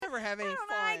never have any fun.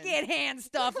 I get hand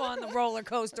stuff on the roller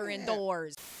coaster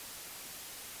indoors.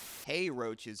 Hey,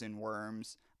 roaches and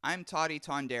worms. I'm Toddy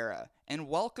Tondera, and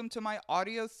welcome to my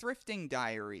audio thrifting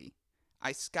diary.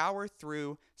 I scour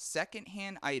through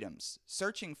secondhand items,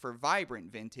 searching for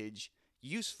vibrant vintage,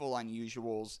 useful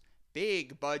unusuals,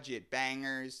 big budget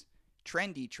bangers,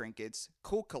 trendy trinkets,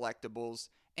 cool collectibles,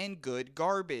 and good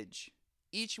garbage.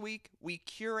 Each week, we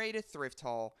curate a thrift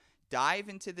haul, dive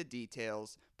into the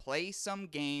details, play some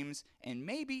games, and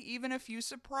maybe even a few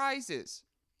surprises.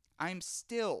 I'm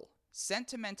still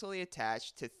sentimentally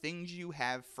attached to things you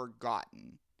have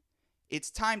forgotten. It's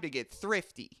time to get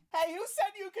thrifty. Hey, who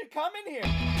said you could come in here?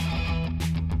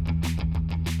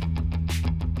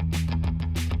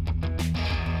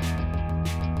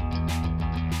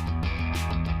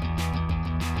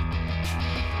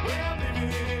 Well, I'm living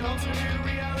in an alternate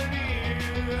reality.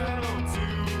 I don't do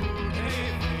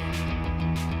anything.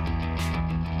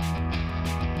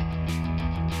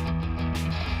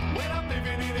 When I'm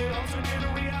living in an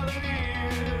alternate reality,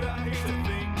 I hate to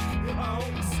think I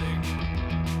only sing.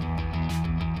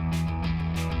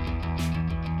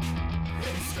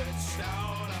 Stretched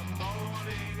out, I'm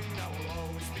moaning, I will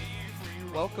always be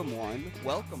free. Welcome one,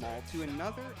 welcome all to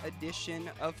another edition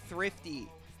of Thrifty,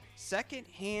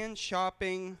 second-hand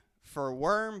shopping for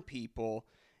worm people.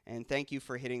 And thank you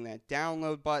for hitting that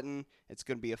download button. It's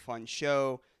going to be a fun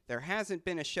show. There hasn't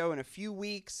been a show in a few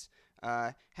weeks.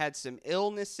 Had some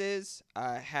illnesses,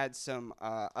 had some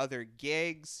other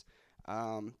gigs.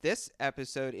 This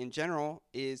episode in general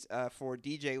is for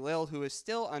DJ Lil, who is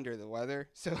still under the weather.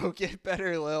 So get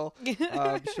better, Lil.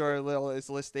 I'm sure Lil is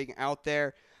listening out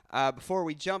there. Before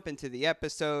we jump into the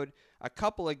episode, a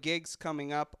couple of gigs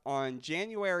coming up. On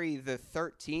January the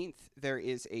 13th, there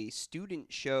is a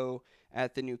student show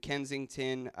at the New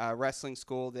Kensington Wrestling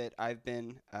School that I've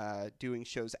been doing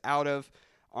shows out of.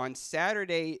 On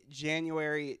Saturday,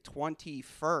 January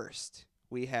 21st,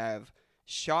 we have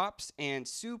Shops and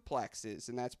Suplexes,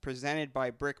 and that's presented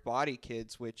by Brick Body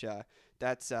Kids, which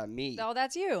that's me. Oh,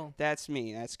 that's you. That's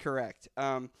me. That's correct.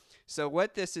 So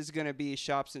what this is going to be,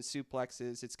 Shops and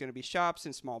Suplexes, it's going to be shops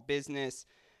and small business,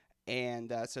 and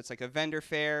so it's like a vendor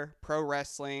fair, pro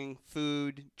wrestling,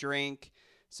 food, drink.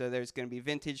 So there's going to be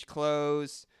vintage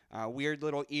clothes, weird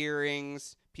little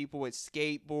earrings, people with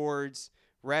skateboards,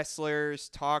 wrestlers,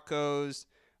 tacos,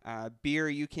 beer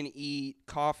you can eat,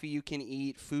 coffee you can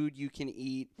eat, food you can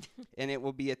eat, and it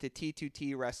will be at the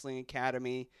T2T Wrestling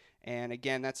Academy. And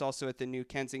again, that's also at the New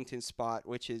Kensington spot,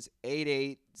 which is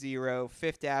 880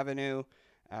 Fifth Avenue,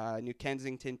 New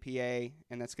Kensington, PA,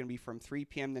 and that's going to be from 3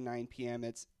 p.m. to 9 p.m.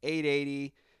 It's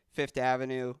 880 Fifth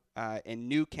Avenue in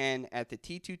New Ken at the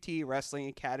T2T Wrestling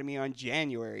Academy on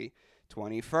January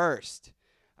 21st.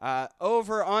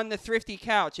 Over on the Thrifty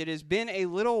Couch, it has been a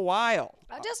little while.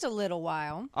 Just a little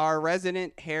while. Our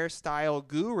resident hairstyle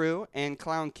guru and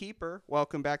clown keeper,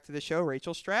 welcome back to the show,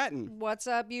 Rachel Stratton. What's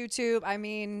up, YouTube? I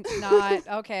mean, not.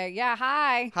 Okay. Yeah,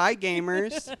 hi. Hi,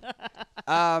 gamers.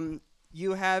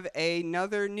 You have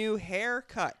another new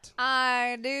haircut.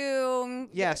 I do.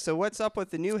 Yeah, so what's up with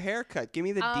the new haircut? Give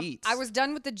me the deets. I was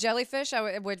done with the jellyfish,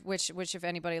 which if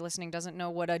anybody listening doesn't know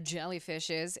what a jellyfish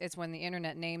is, it's when the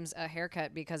internet names a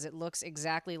haircut because it looks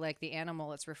exactly like the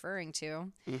animal it's referring to.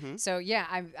 Mm-hmm. So yeah,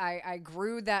 I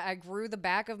grew the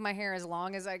back of my hair as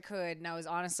long as I could, and I was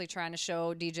honestly trying to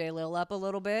show DJ Lil up a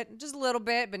little bit, just a little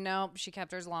bit, but no, she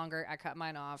kept hers longer. I cut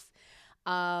mine off.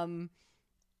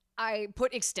 I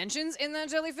put extensions in the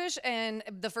jellyfish, and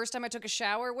the first time I took a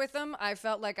shower with them, I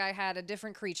felt like I had a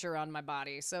different creature on my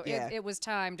body. So Yeah. it was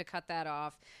time to cut that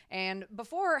off. And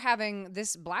before having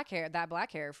that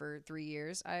black hair for 3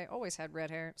 years, I always had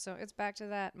red hair. So it's back to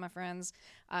that, my friends.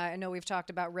 I know we've talked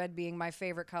about red being my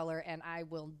favorite color, and I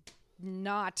will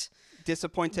not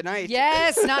disappoint tonight.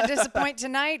 Yes, not disappoint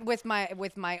tonight with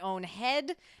my own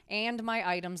head and my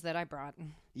items that I brought.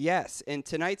 Yes, and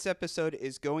tonight's episode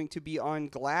is going to be on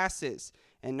glasses,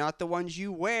 and not the ones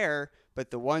you wear, but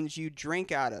the ones you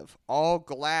drink out of, all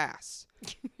glass.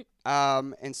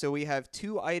 And so we have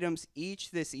 2 items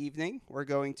each this evening. We're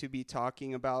going to be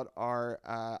talking about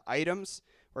our items.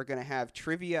 We're going to have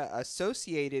trivia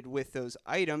associated with those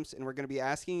items, and we're going to be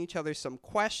asking each other some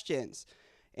questions.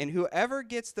 And whoever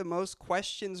gets the most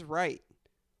questions right,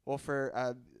 well,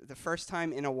 for the first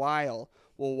time in a while,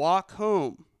 will walk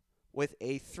home with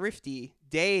a thrifty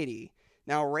deity.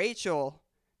 Now, Rachel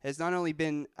has not only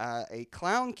been a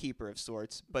clown keeper of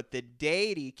sorts, but the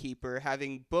deity keeper,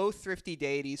 having both thrifty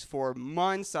deities for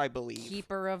months, I believe.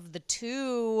 Keeper of the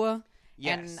 2.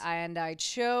 Yes. And I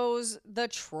chose the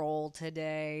troll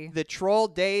today. The troll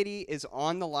deity is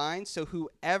on the line, so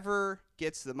whoever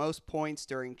gets the most points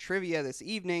during trivia this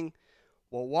evening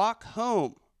will walk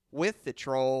home with the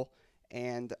troll.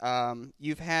 And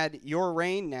you've had your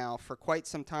reign now for quite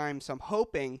some time, so I'm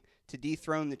hoping to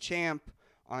dethrone the champ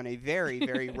on a very,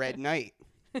 very red night.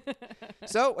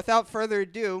 So, without further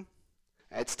ado,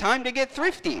 it's time to get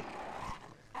thrifty.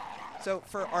 So,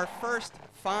 for our first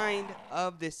find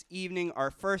of this evening,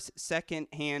 our first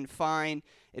second-hand find,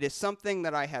 it is something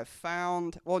that I have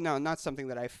found. Well, no, not something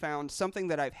that I found. Something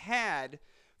that I've had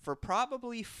for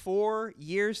probably 4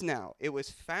 years now. It was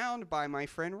found by my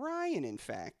friend Ryan, in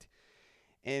fact.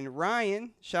 And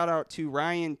Ryan, shout out to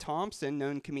Ryan Thompson,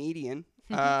 known comedian.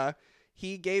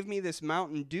 He gave me this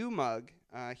Mountain Dew mug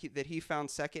that he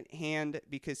found secondhand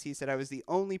because he said I was the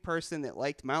only person that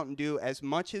liked Mountain Dew as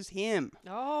much as him.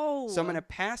 Oh. So I'm going to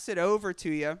pass it over to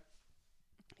you.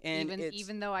 And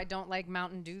even though I don't like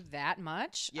Mountain Dew that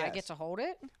much, I Yes. get to hold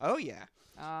it. Oh, yeah.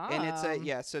 And it's Um,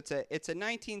 it's a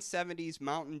 1970s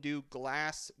Mountain Dew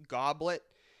glass goblet.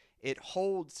 It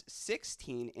holds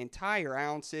 16 entire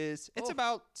ounces. It's Oh.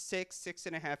 about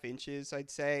 6.5 inches,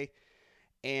 I'd say.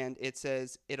 And it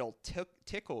says it'll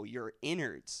tickle your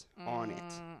innards on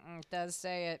it. It does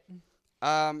say it.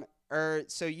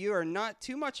 So you are not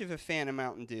too much of a fan of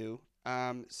Mountain Dew.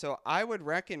 So I would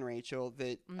reckon, Rachel,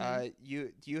 that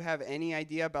do you have any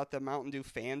idea about the Mountain Dew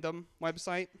fandom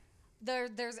website?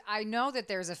 I know that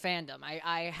there's a fandom.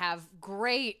 I have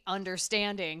great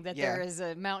understanding that Yeah. there is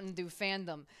a Mountain Dew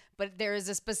fandom, but there is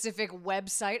a specific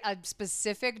website, a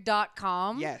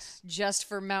specific.com. Yes. Just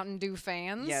for Mountain Dew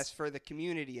fans. Yes, for the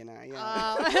community and I.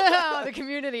 Yeah. The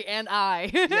community and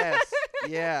I. Yes.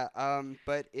 Yeah.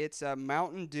 But it's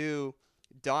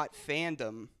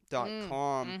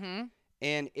mountaindew.fandom.com.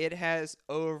 And it has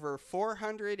over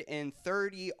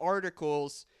 430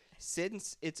 articles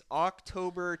since its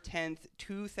October 10th,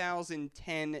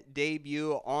 2010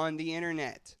 debut on the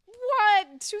internet.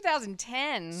 What?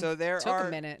 2010. So there Took are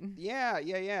a minute.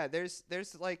 Yeah. There's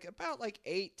about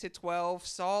 8 to 12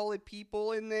 solid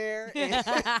people in there, and,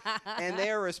 and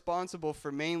they are responsible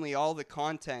for mainly all the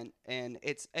content. And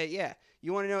it's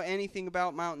you want to know anything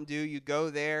about Mountain Dew, you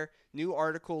go there. New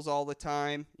articles all the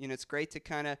time. It's great to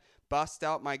kind of bust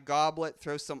out my goblet,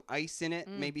 throw some ice in it,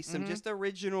 maybe some just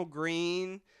original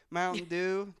green Mountain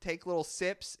Dew, take little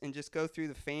sips, and just go through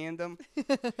the fandom.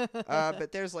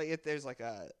 But there's a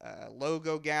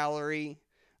logo gallery.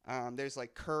 There's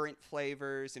current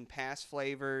flavors and past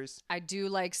flavors. I do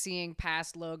like seeing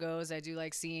past logos. I do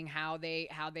like seeing how they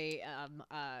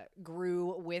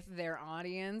grew with their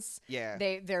audience. Yeah.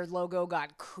 Their logo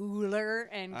got cooler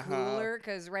and cooler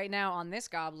because right now on this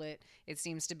goblet it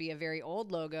seems to be a very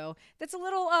old logo that's a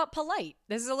little polite.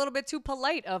 This is a little bit too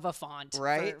polite of a font,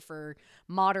 right? for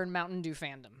modern Mountain Dew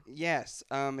fandom. Yes.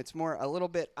 It's more a little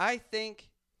bit. I think.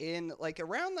 In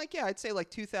around I'd say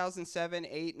 2007,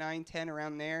 8, 9, 10,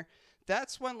 around there.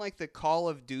 That's when the Call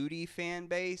of Duty fan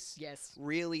base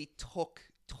really took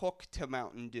to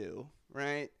Mountain Dew,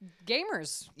 right?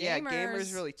 Gamers. Yeah,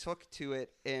 gamers really took to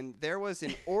it. And there was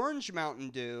an orange Mountain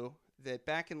Dew that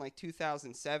back in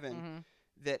 2007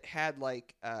 that had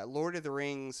Lord of the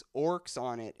Rings orcs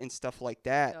on it and stuff like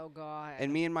that. Oh God.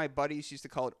 And me and my buddies used to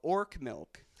call it orc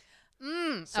milk.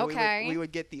 So okay. we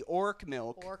would get the orc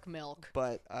milk. Orc milk.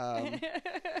 But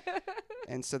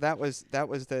and so that was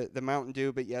the Mountain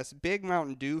Dew. But yes, big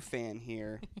Mountain Dew fan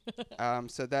here.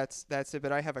 So that's it.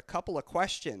 But I have a couple of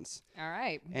questions. All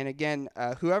right. And again,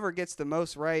 whoever gets the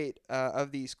most right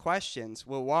of these questions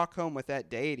will walk home with that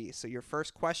deity. So your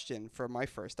first question for my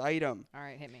first item. All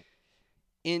right, hit me.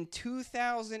 In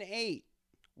 2008,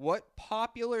 what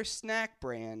popular snack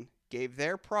brand gave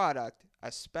their product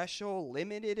a special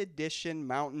limited edition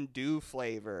Mountain Dew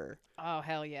flavor? Oh,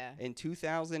 hell yeah. In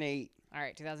 2008. All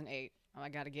right, 2008. Oh, I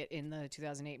got to get in the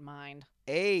 2008 mind.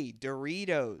 A,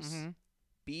 Doritos.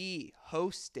 B,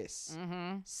 Hostess.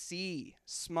 C,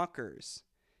 Smuckers.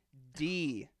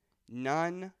 D,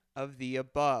 none of the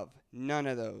above. None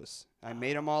of those. I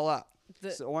made them all up.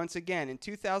 So once again, in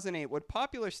 2008, what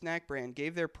popular snack brand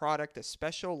gave their product a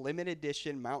special limited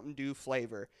edition Mountain Dew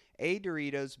flavor? A,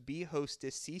 Doritos. B,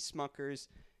 Hostess. C, Smuckers.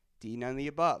 D, none of the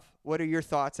above. What are your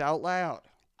thoughts out loud?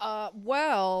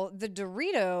 Well, the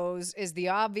Doritos is the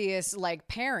obvious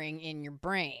pairing in your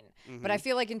brain. But I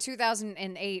feel like in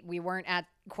 2008 we weren't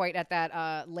quite at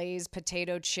that Lay's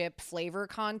potato chip flavor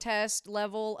contest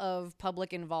level of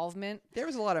public involvement. There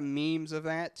was a lot of memes of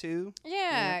that too.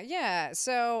 Yeah.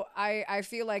 So I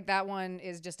feel like that one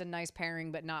is just a nice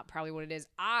pairing, but not probably what it is.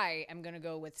 I am gonna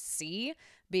go with C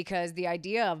because the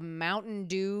idea of Mountain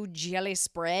Dew jelly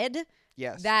spread.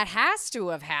 Yes. That has to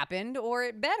have happened, or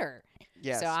it better.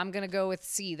 Yes. So I'm going to go with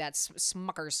C. That's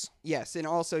Smuckers. Yes, and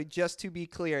also just to be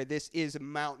clear, this is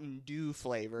Mountain Dew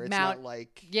flavor. It's not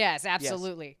like Yes,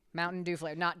 absolutely. Mountain Dew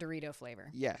flavor, not Dorito flavor.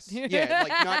 yes, yeah,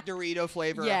 like not Dorito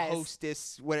flavor, Yes.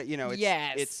 Hostess. What you know? It's,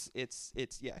 Yes. it's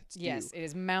Yes, Dew. it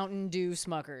is Mountain Dew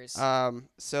Smuckers.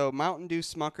 So Mountain Dew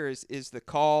Smuckers is the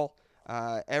call.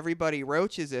 Everybody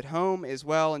roaches at home as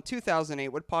well. In 2008,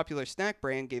 what popular snack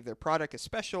brand gave their product a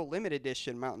special limited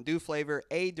edition Mountain Dew flavor?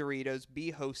 A, Doritos,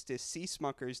 B, Hostess, C,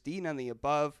 Smuckers, D, none of the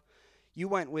above. You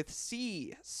went with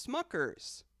C,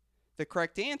 Smuckers. The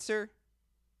correct answer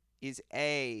is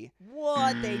A,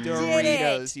 What? They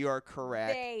Doritos. You are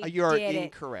correct. They You are did it.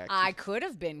 incorrect. I could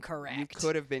have been correct. You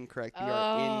could have been correct. You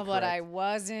are Oh, incorrect. but I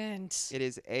wasn't. It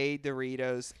is A,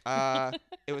 Doritos.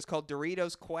 It was called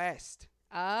Doritos Quest.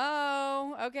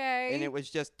 Oh, okay. And it was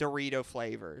just Dorito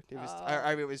flavored. It was, Oh.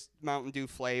 it was Mountain Dew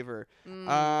flavor.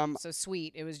 So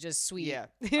sweet. It was just sweet. Yeah.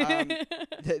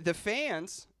 The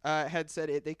fans had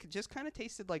said they could just kind of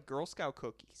tasted like Girl Scout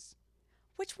cookies.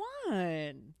 Which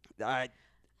one?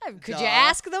 Could Duh. you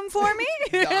ask them for me?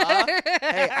 Duh.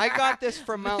 Hey, I got this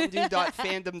from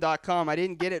MountainDew.fandom.com. I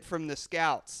didn't get it from the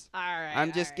Scouts. All right.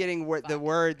 I'm just all right. getting the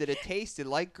word that it tasted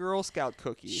like Girl Scout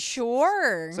cookies.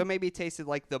 Sure. So maybe it tasted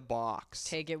like the box.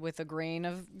 Take it with a grain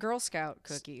of Girl Scout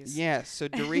cookies. Yes, so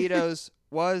Doritos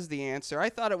was the answer.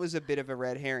 I thought it was a bit of a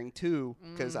red herring too,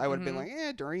 because I would have been like,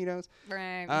 Doritos.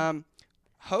 Right.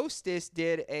 Hostess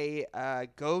did a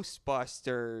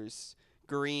Ghostbusters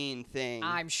green thing.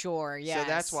 I'm sure, yes. So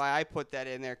that's why I put that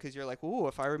in there, because you're like, ooh,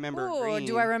 if I remember Ooh, green.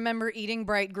 do I remember eating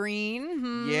bright green?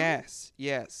 Hmm? Yes.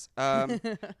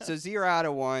 So 0 out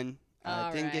of 1.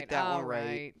 All Didn't right, get that all one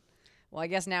right. Well, I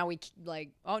guess now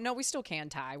oh, no, we still can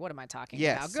tie. What am I talking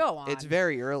Yes. about? Go on. It's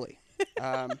very early.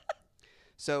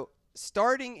 So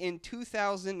starting in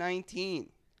 2019,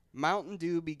 Mountain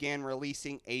Dew began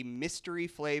releasing a mystery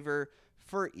flavor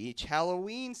for each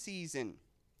Halloween season.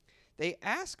 They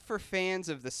asked for fans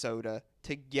of the soda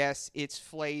to guess its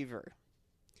flavor.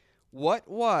 What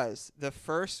was the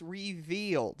first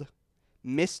revealed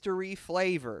mystery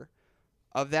flavor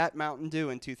of that Mountain Dew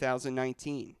in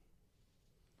 2019?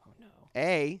 Oh, no.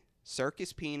 A,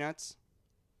 Circus Peanuts.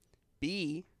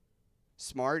 B,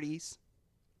 Smarties.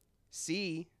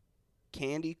 C,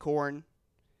 Candy Corn.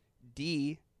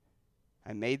 D,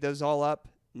 I made those all up,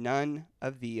 none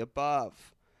of the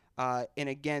above. And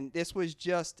again, this was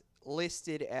just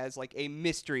listed as like a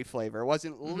mystery flavor. It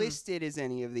wasn't listed as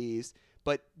any of these,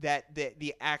 but that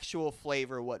the actual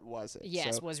flavor, what was it?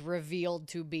 Yes, So- was revealed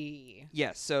to be.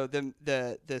 Yes, so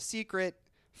the secret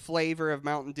flavor of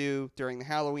Mountain Dew during the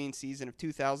Halloween season of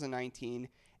 2019,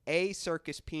 A,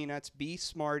 Circus Peanuts, B,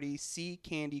 Smarties, C,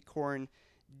 Candy Corn,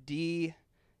 D,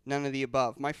 none of the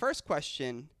above. My first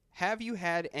question, have you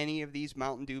had any of these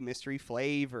Mountain Dew mystery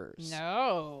flavors?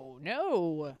 No.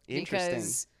 Interesting.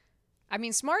 Because, I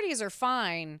mean, Smarties are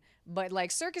fine, but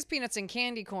like Circus Peanuts and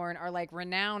Candy Corn are like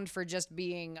renowned for just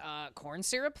being corn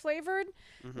syrup flavored,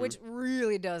 which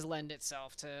really does lend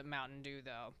itself to Mountain Dew,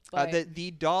 though. But,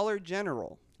 The Dollar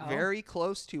General, very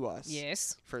close to us.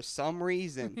 yes. For some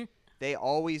reason, they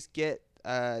always get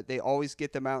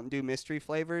the Mountain Dew mystery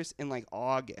flavors in like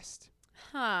August.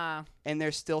 Huh. And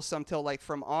there's still some till like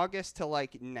from August to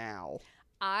like now.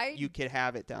 You could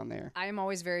have it down there. I am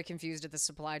always very confused at the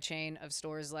supply chain of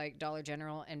stores like Dollar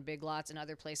General and Big Lots and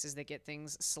other places that get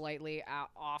things slightly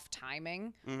off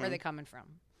timing. Where are they coming from?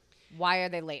 Why are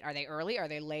they late? Are they early? Are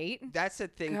they late? That's the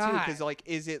thing too, God. because like,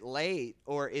 is it late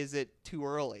or is it too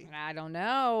early? I don't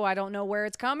know. I don't know where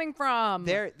it's coming from.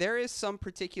 There is some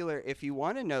particular. If you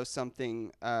want to know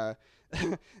something,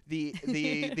 the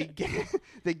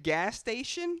gas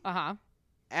station Uh-huh.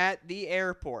 at the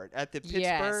airport, at the Pittsburgh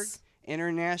Yes.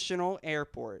 International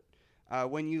Airport.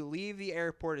 When you leave the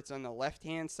airport, it's on the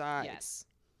left-hand side. Yes.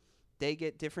 They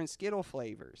get different Skittle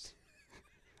flavors.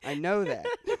 I know that.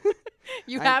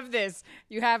 You have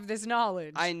this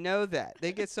knowledge. I know that.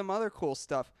 They get some other cool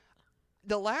stuff.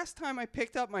 The last time I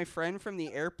picked up my friend from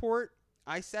the airport,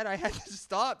 I said I had to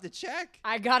stop to check.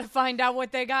 I got to find out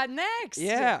what they got next.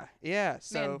 Yeah.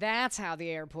 So Man, that's how the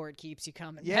airport keeps you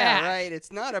coming yeah, back. right.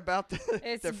 It's not about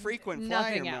It's the frequent flyer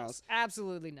nothing miles. else.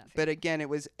 Absolutely nothing. But again, it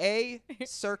was A,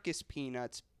 Circus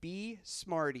Peanuts, B,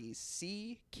 Smarties,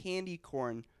 C, Candy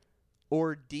Corn,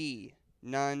 or D,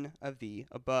 none of the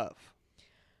above.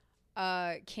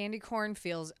 Candy Corn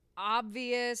feels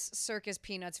obvious. Circus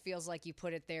Peanuts feels like you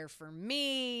put it there for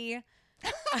me.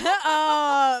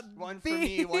 One for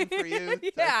me, one for you.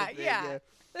 Yeah, type of thing,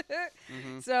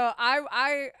 yeah. So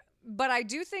I But I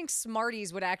do think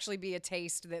Smarties would actually be a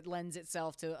taste that lends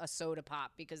itself to a soda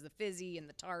pop because the fizzy and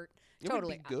the tart. It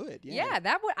Totally would be good. Yeah.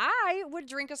 Yeah, I would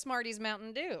drink a Smarties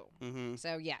Mountain Dew. Mm-hmm.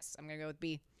 So yes, I'm gonna go with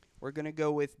B. We're going to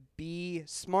go with B,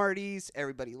 Smarties.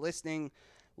 Everybody listening,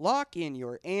 lock in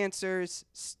your answers.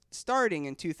 Starting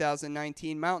in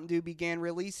 2019, Mountain Dew began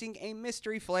releasing a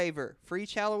mystery flavor for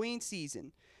each Halloween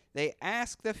season. They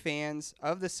asked the fans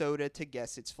of the soda to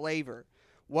guess its flavor.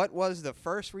 What was the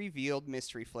first revealed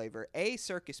mystery flavor? A,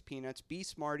 Circus Peanuts, B,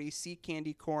 Smarties, C,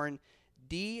 Candy Corn,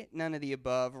 D, none of the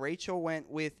above. Rachel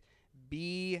went with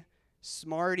B,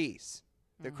 Smarties.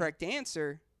 The correct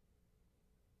answer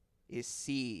is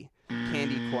C,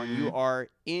 Candy Corn. You are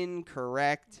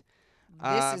incorrect.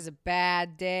 This is a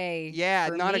bad day. Yeah,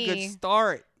 for not me. a good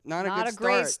start. Not a good start.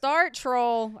 great start,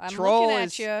 Troll. I'm Troll looking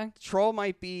is- at you. Troll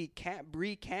might be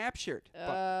recaptured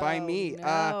by me.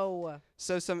 No.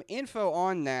 So some info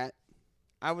on that.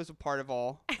 I was a part of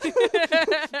all.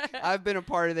 I've been a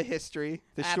part of the history,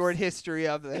 the short history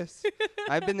of this.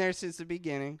 I've been there since the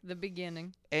beginning. The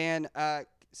beginning. And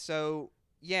so,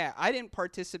 yeah, I didn't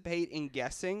participate in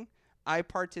guessing. I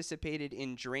participated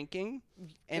in drinking,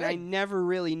 and I Good. never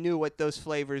really knew what those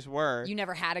flavors were. You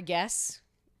never had a guess?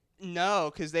 No,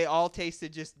 because they all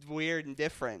tasted just weird and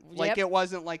different. Like Yep. it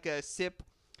wasn't like a sip.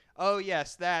 Oh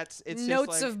yes, it's Notes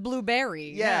just like, of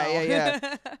blueberry. Yeah, no.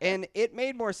 yeah. And it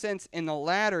made more sense in the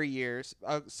latter years.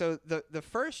 So the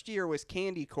first year was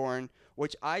candy corn,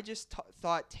 which I just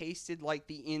thought tasted like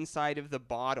the inside of the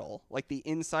bottle, like the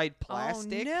inside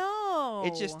plastic. Oh,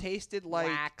 no. It just tasted like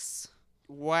wax.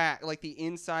 like the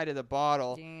inside of the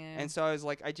bottle. Damn. And so I was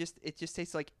like, it just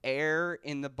tastes like air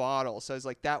in the bottle. So I was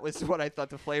like, that was what I thought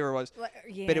the flavor was.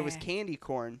 Yeah. But it was candy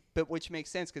corn, which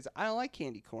makes sense because I don't like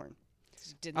candy corn.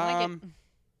 Didn't like it.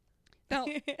 Now,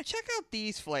 check out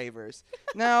these flavors.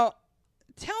 Now,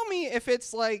 tell me if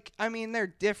it's like, I mean, they're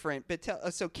different, but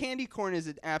so candy corn is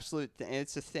an absolute thing.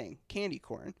 It's a thing. Candy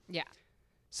corn. Yeah.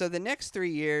 So the next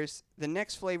 3 years, the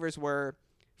next flavors were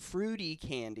fruity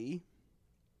candy,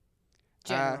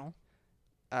 General.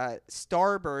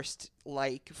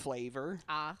 Starburst-like flavor,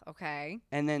 Okay.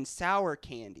 and then sour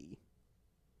candy.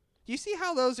 Do you see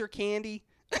how those are candy?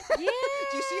 Yeah.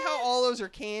 Do you see how all those are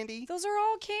candy? Those are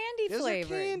all candy Those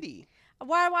flavored. are candy.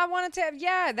 Why I wanted to?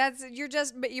 Yeah, that's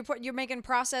you're making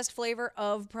processed flavor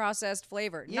of processed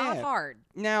flavor. Not Yeah. hard.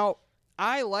 Now,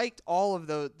 I liked all of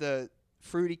the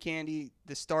fruity candy,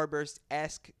 the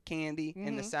Starburst-esque candy,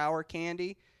 and the sour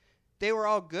candy. They were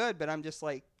all good, but I'm just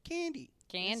like, candy.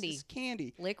 Candy. This is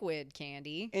candy. Liquid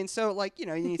candy. And so, like, you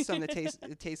need something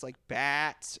that tastes like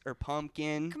bats or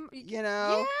pumpkin,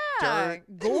 Yeah. dirt.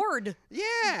 Gourd.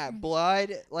 Yeah,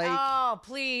 blood. Like, Oh,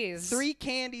 please. 3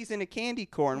 candies in a candy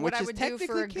corn, What which I is would do technically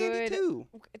for a candy good- too.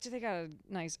 Do they got a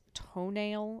nice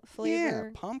toenail Yeah,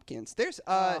 flavor? pumpkins. There's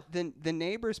Oh. the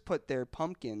neighbors put their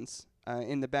pumpkins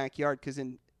in the backyard because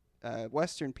in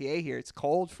Western PA here it's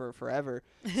cold for forever.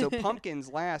 So pumpkins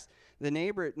last.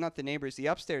 The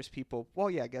upstairs people.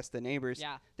 Well, yeah, I guess the neighbors.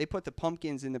 Yeah. They put the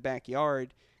pumpkins in the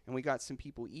backyard, and we got some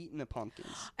people eating the pumpkins.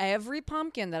 Every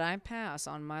pumpkin that I pass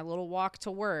on my little walk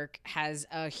to work has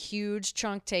a huge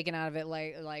chunk taken out of it,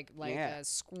 like Yeah. a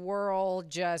squirrel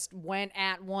just went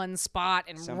at one spot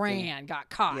and Something. ran,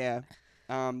 got caught. Yeah.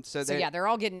 So So yeah, they're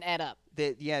all getting ate up.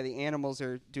 the animals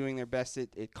are doing their best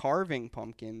at carving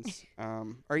pumpkins.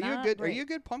 Are you Not a great.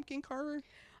 good pumpkin carver?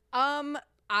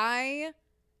 I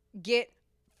get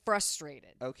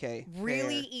frustrated Okay.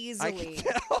 really fair. I easily.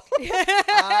 can tell.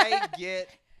 I get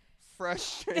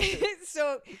frustrated.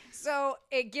 so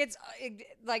it gets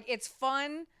it's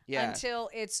fun Yeah. until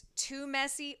it's too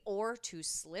messy or too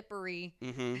slippery.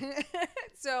 Mm-hmm.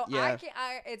 So Yeah.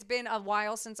 it's been a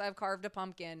while since I've carved a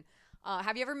pumpkin.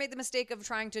 Have you ever made the mistake of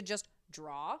trying to just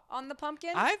draw on the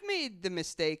pumpkin? I've made the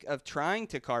mistake of trying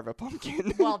to carve a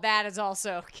pumpkin. Well, that is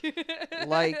also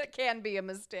Like- can be a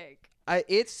mistake.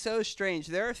 It's so strange.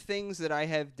 There are things that I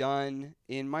have done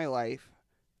in my life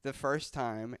the first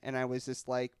time, and I was just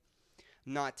like,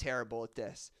 not terrible at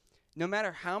this. No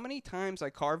matter how many times I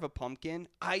carve a pumpkin,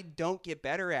 I don't get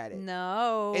better at it.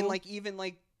 No. And like even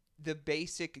like the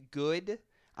basic good,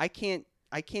 I can't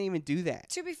even do that.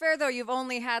 To be fair, though, you've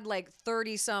only had like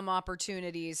 30 some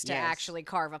opportunities to Yes. actually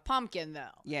carve a pumpkin, though.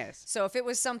 Yes. So if it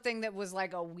was something that was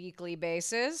like a weekly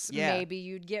basis, Yeah. maybe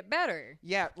you'd get better.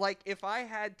 Yeah, like if I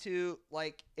had to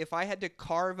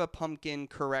carve a pumpkin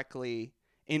correctly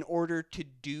in order to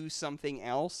do something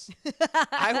else,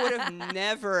 I would have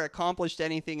never accomplished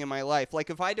anything in my life. Like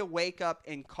if I had to wake up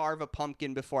and carve a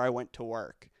pumpkin before I went to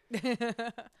work,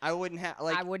 I wouldn't have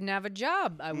I wouldn't have a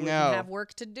job. I wouldn't No. have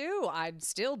work to do. I'd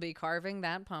still be carving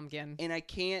that pumpkin. and I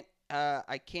can't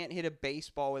I can't hit a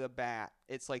baseball with a bat.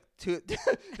 It's like two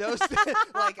those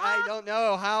like I don't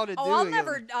know how to do Oh,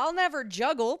 it. I'll never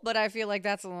juggle, but I feel like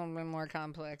that's a little bit more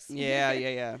complex.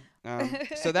 Yeah.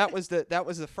 So that was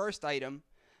the first item.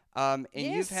 And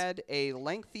you've Yes. had a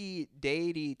lengthy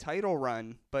deity title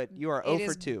run, but you are It 0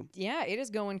 for is- 2. Yeah, it is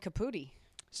going kapooty.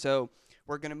 So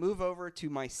we're going to move over to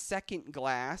my second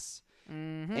glass,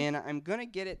 Mm-hmm. and I'm going to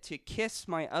get it to kiss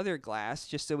my other glass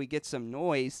just so we get some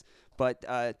noise, but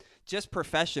just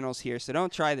professionals here, so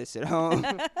don't try this at home.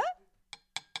 There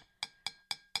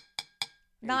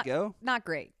Not- you go. Not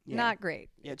great. Yeah. Not great.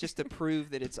 Yeah, just to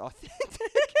prove that it's authentic.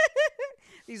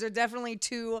 These are definitely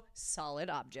two solid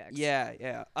objects.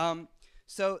 Yeah.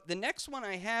 So the next one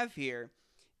I have here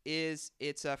is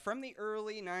it's from the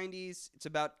early 90s. It's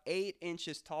about 8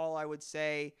 inches tall, I would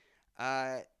say.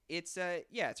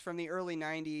 It's from the early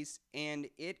 90s, and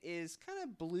it is kind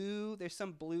of blue. There's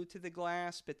some blue to the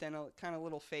glass, but then a kind of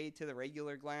little fade to the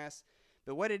regular glass.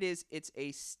 But what it is, it's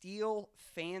a steel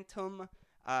Phantom,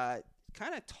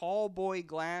 kind of tall boy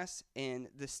glass, and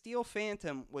the steel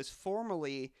Phantom was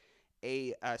formerly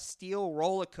a steel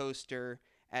roller coaster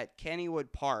at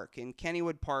Kennywood Park. And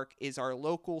Kennywood Park is our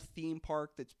local theme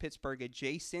park that's Pittsburgh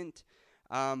adjacent.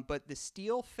 But the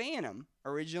Steel Phantom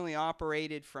originally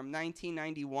operated from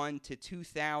 1991 to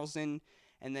 2000,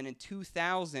 and then in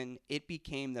 2000 it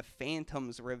became the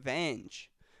Phantom's Revenge.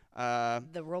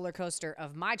 The roller coaster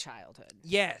of my childhood.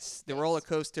 Yes, the roller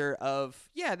coaster of,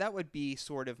 that would be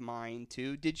sort of mine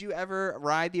too. Did you ever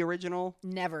ride the original?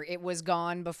 Never. It was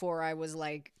gone before I was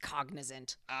like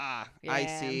cognizant. I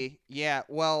Yeah. see. Yeah,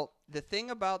 well, the thing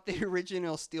about the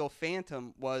original Steel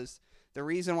Phantom was the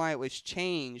reason why it was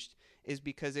changed is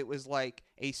because it was like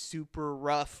a super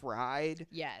rough ride.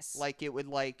 Yes. Like it would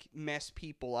like mess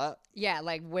people up. Yeah,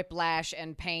 like whiplash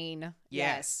and pain.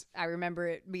 Yes. I remember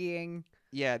it being.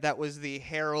 Yeah, that was the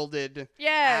heralded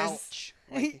Yes. ouch.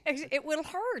 Like, It will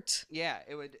hurt. yeah,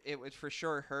 it would for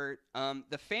sure hurt.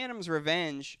 The Phantom's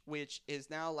Revenge, which is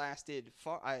now lasted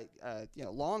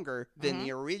longer than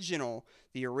the original,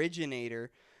 the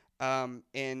originator. And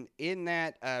in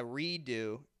that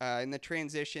redo, in the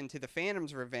transition to the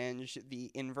Phantom's Revenge,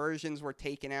 the inversions were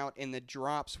taken out and the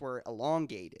drops were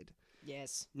elongated.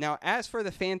 Yes. Now, as for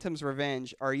the Phantom's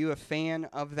Revenge, are you a fan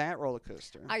of that roller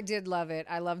coaster? I did love it.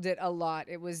 I loved it a lot.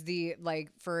 It was the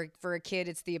for a kid,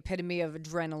 it's the epitome of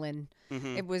adrenaline.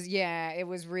 Mhm. It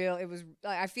was real.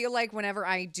 I feel like whenever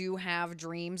I do have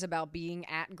dreams about being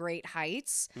at great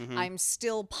heights, Mhm. I'm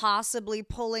still possibly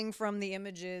pulling from the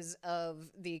images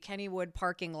of the Kennywood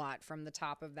parking lot from the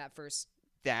top of that first.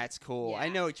 That's cool. I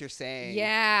Yeah. know what you're saying.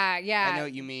 Yeah. I know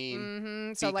what you mean.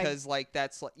 Mm-hmm. So Because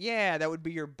that's that would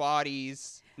be your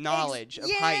body's knowledge of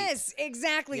height. Yes,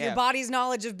 exactly. Yeah. Your body's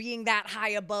knowledge of being that high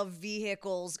above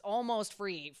vehicles, almost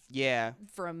free Yeah.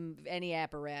 from any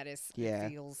apparatus. Yeah. It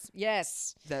feels.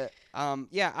 Yes. I'm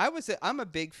a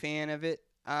big fan of it.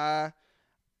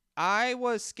 I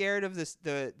was scared of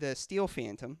the Steel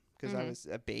Phantom because I Mhm. was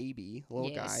a baby,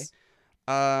 little Yes.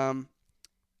 guy.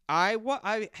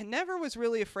 I never was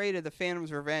really afraid of the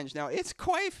Phantom's Revenge. Now it's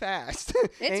quite fast.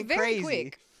 It's and very crazy.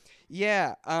 quick.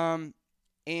 Yeah.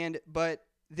 But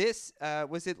this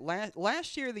was it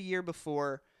last year or the year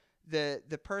before.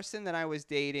 The person that I was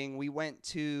dating, we went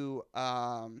to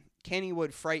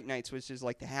Kennywood Fright Nights, which is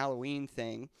like the Halloween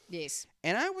thing, Yes.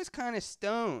 and I was kind of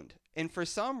stoned. And for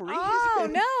some reason, Oh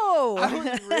no! I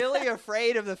was really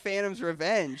afraid of the Phantom's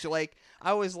Revenge. Like,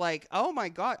 I was like, oh my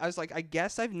God. I was like, I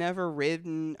guess I've never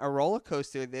ridden a roller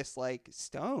coaster this, like,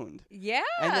 stoned. Yeah.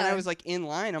 And then I was, like, in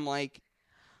line. I'm like,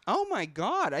 oh my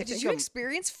God. I Did think you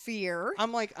experience fear?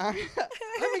 I'm like, I'm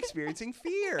experiencing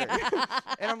fear.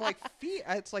 And I'm like, fear?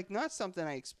 It's, like, not something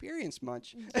I experience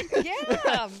much.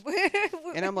 Yeah.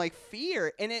 And I'm like,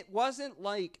 fear. And it wasn't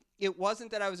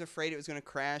that I was afraid it was going to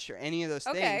crash or any of those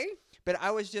Okay. things. But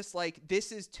I was just like,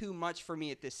 this is too much for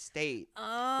me at this state.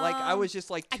 Like, I was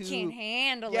just like, I can't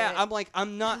handle yeah, it. I'm like,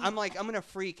 I'm going to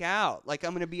freak out. Like,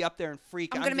 I'm going to be up there and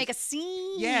freak out. I'm gonna make a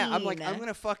scene. Yeah, I'm like, I'm going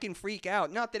to fucking freak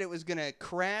out. Not that it was going to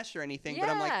crash or anything, but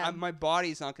I'm like, Yeah. my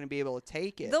body's not going to be able to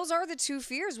take it. Those are the two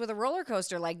fears with a roller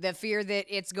coaster, like the fear that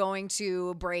it's going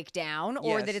to break down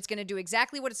or Yes. that it's going to do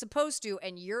exactly what it's supposed to,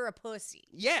 and you're a pussy.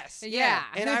 Yes. Yeah.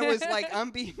 And I was like,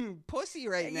 I'm being pussy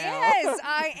right now. Yes,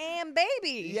 I am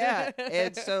baby. Yeah,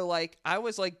 And so like I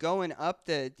was like going up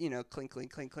the, clink,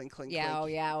 clink, clink, clink, clink, Yeah, clink. oh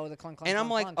yeah, oh the clunk, clunk. And I'm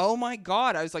clunk, like, clunk. oh my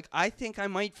God. I was like, I think I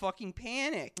might fucking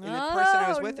panic. And the person I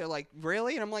was Oh, with, they're like,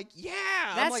 really? And I'm like, yeah.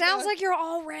 That I'm sounds "Oh." like you're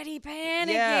already panicking.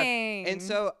 Yeah. And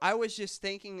so I was just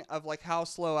thinking of like how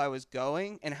slow I was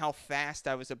going and how fast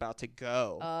I was about to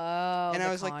go. Oh, and the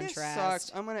I was like, this contrast.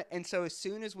 sucks. And so as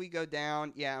soon as we go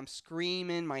down, yeah, I'm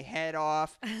screaming my head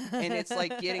off. And it's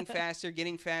like getting faster,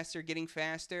 getting faster, getting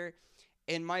faster.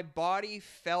 And my body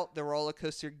felt the roller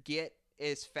coaster get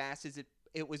as fast as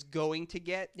it was going to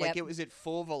get. Like Yep. it was at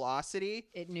full velocity.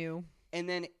 It knew. And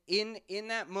then in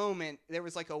that moment, there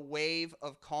was like a wave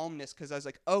of calmness because I was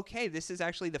like, okay, this is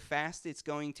actually the fast it's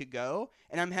going to go,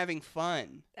 and I'm having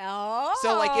fun. Oh,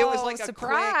 So like it was like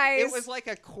surprise.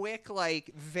 a quick,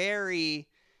 like very.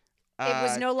 It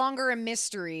was no longer a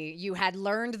mystery. You had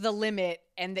learned the limit,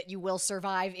 and that you will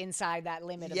survive inside that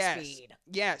limit of speed.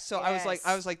 Yeah. So Yes.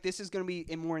 I was like, this is gonna be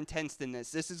more intense than this.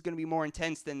 This is gonna be more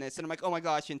intense than this. And I'm like, oh my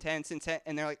gosh, intense. And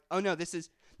they're like, oh no, this is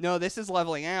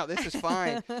leveling out. This is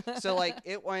fine. So like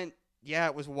it went. Yeah,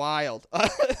 it was wild.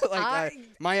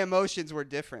 My emotions were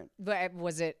different. But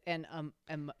was it an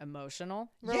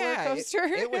emotional roller Yeah, coaster?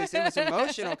 it was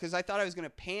emotional because I thought I was gonna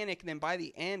panic, and then by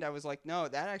the end, I was like, no,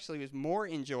 that actually was more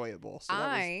enjoyable. So that was,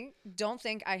 I don't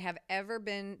think I have ever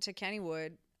been to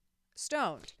Kennywood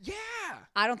stoned. yeah.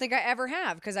 I don't think I ever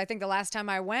have because I think the last time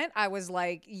I went, I was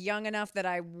like young enough that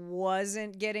I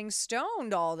wasn't getting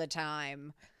stoned all the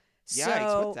time. Yikes,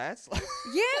 So, what that's like.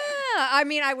 yeah, I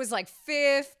mean, I was like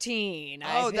 15.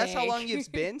 I Oh, that's how think. long it's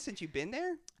been since you've been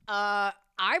there? I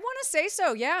want to say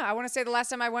so. Yeah, I want to say the last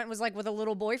time I went was like with a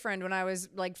little boyfriend when I was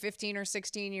like 15 or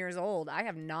 16 years old. I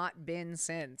have not been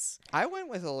since. I went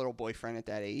with a little boyfriend at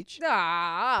that age.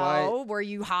 Oh, were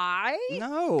you high?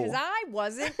 No. Because I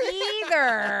wasn't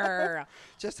either.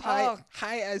 Just high, Oh.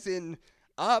 high as in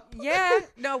up. Yeah,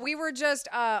 no, we were just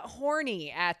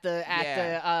horny at the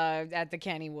Yeah.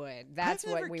 Kennywood. That's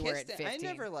I've what never we were at kissed 15. I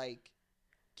never like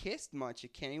kissed much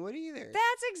at Kennywood either.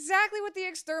 That's exactly what the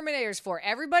exterminator's for.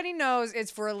 Everybody knows it's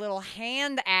for a little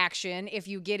hand action if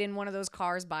you get in one of those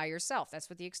cars by yourself. That's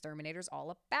what the exterminator's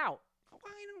all about.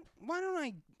 Why don't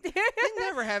I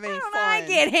never have any Why don't fun? I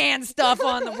get hand stuff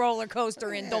on the roller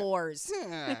coaster indoors?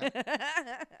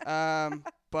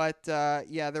 But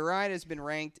the ride has been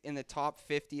ranked in the top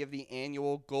 50 of the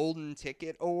annual Golden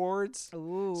Ticket Awards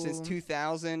Ooh. since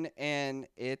 2000, and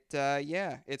it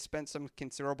spent some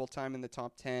considerable time in the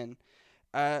top 10.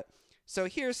 So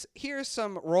here's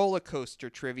some roller coaster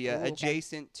trivia Ooh, okay.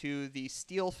 adjacent to the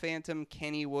Steel Phantom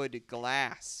Kennywood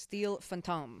Glass. Steel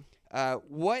Phantom.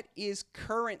 What is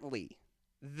currently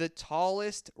the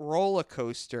tallest roller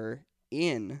coaster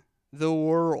in the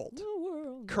world?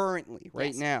 Currently, right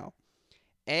Yes. now.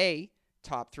 A,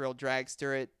 Top Thrill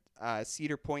Dragster at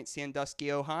Cedar Point,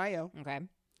 Sandusky, Ohio. Okay.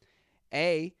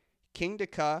 A,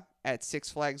 Kingda at Six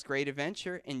Flags Great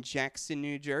Adventure in Jackson,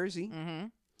 New Jersey. Mm-hmm.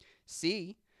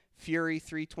 C, Fury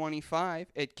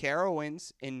 325 at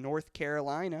Carowinds in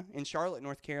Charlotte,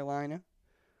 North Carolina.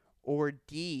 Or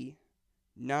D,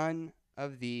 none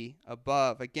of the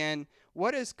above. Again,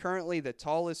 what is currently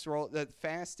the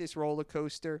fastest roller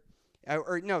coaster?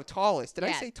 Tallest. Did I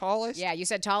Yeah. say tallest? Yeah, you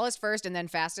said tallest first and then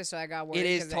fastest, so I got worried. It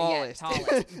is 'cause tallest. Yeah,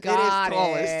 tallest. It is Got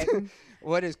tallest. it.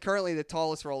 What is currently the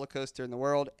tallest roller coaster in the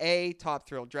world? A, Top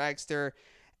Thrill Dragster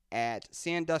at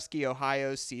Sandusky,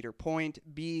 Ohio's Cedar Point.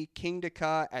 B,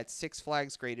 Kingda at Six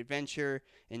Flags Great Adventure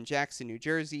in Jackson, New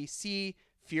Jersey. C,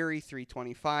 Fury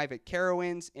 325 at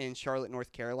Carowinds in Charlotte,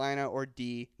 North Carolina. Or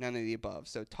D, none of the above.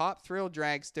 So Top Thrill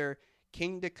Dragster,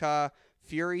 Kingda,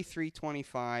 Fury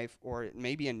 325, or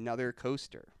maybe another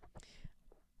coaster.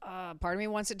 Part of me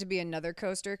wants it to be another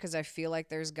coaster because I feel like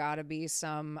there's got to be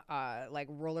some like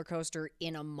roller coaster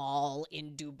in a mall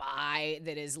in Dubai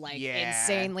that is like Yeah.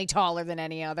 insanely taller than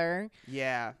any other.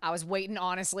 Yeah. I was waiting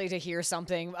honestly to hear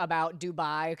something about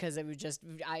Dubai because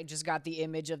I just got the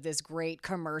image of this great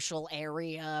commercial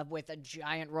area with a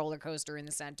giant roller coaster in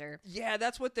the center. Yeah,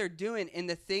 that's what they're doing. And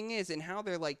the thing is, and how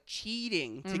they're like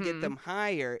cheating to get Mm-hmm. them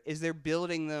higher is they're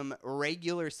building them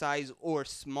regular size or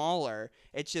smaller.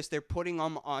 It's just they're putting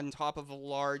them on top of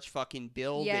large fucking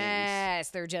buildings. Yes,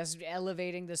 they're just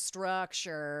elevating the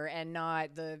structure and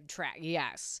not the track.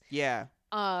 Yes. Yeah.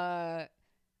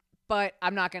 But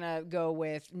I'm not gonna go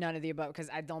with none of the above because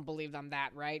I don't believe I'm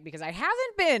that right because I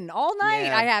haven't been all night.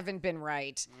 Yeah. I haven't been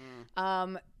right.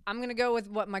 I'm gonna go with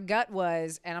what my gut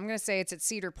was, and I'm gonna say it's at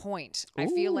Cedar Point. I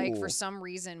feel like for Ooh. some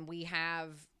reason we have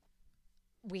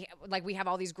we have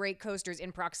all these great coasters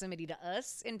in proximity to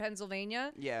us in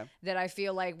Pennsylvania. Yeah. That I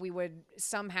feel like we would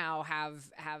somehow have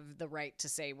the right to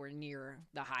say we're near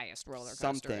the highest roller coaster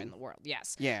Something. in the world.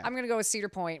 Yes. Yeah. I'm gonna go with Cedar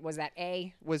Point. Was that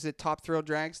A? Was it Top Thrill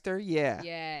Dragster? Yeah.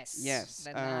 Yes. Yes,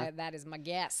 That is my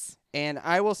guess. And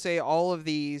I will say all of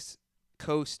these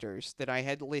coasters that I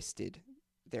had listed,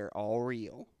 they're all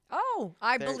real. Oh,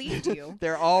 I They're- believed you.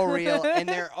 They're all real, and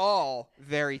they're all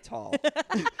very tall.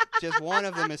 Just one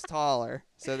of them is taller,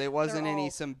 so there wasn't They're any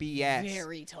all some BS.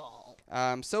 Very tall.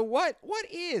 So what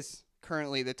is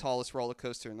currently the tallest roller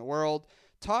coaster in the world?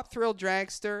 Top Thrill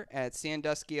Dragster at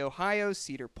Sandusky, Ohio,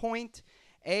 Cedar Point.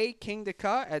 A. Kingda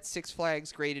at Six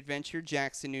Flags Great Adventure,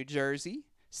 Jackson, New Jersey.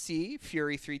 C.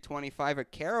 Fury 325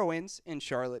 at Carowinds in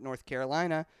Charlotte, North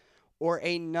Carolina. Or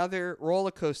another roller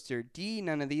coaster. D.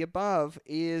 None of the above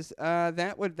is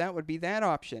that would be that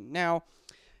option. Now,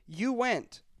 you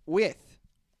went with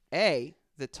A.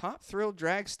 The Top Thrill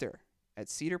Dragster at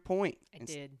Cedar Point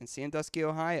in Sandusky,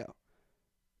 Ohio.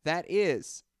 That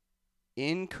is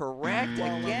incorrect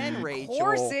again, Rachel. Of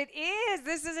course it is.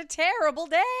 This is a terrible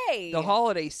day. The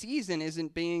holiday season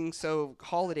isn't being so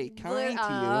holiday kind to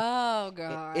you. Oh,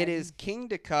 God. It is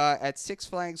Kingda at Six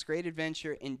Flags Great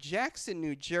Adventure in Jackson,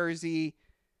 New Jersey,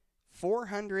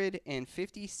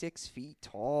 456 feet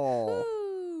tall.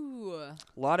 Ooh. A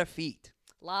lot of feet.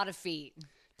 Lot of feet.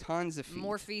 Tons of feet.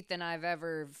 More feet than I've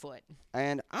ever foot.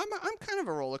 And I'm kind of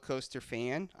a roller coaster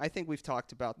fan. I think we've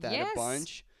talked about that Yes. a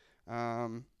bunch.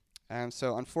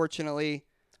 So unfortunately,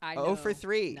 I 0 know for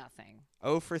 3. nothing.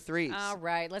 0 for 3. All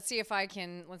right, let's see if I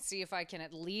can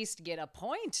at least get a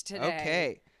point today.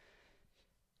 Okay.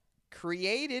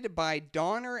 Created by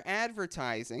Donner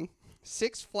Advertising,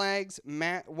 Six Flags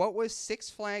what was Six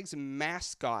Flags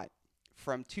mascot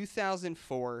from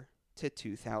 2004 to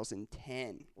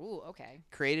 2010? Ooh, okay.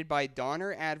 Created by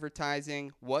Donner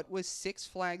Advertising, what was Six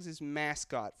Flags'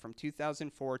 mascot from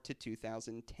 2004 to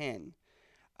 2010?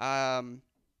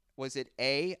 Was it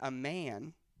A, a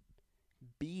man,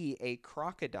 B, a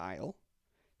crocodile,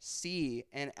 C,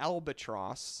 an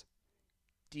albatross,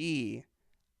 D,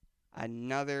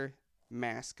 another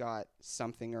mascot,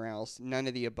 something or else, none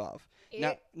of the above?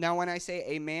 Now, when I say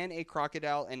a man, a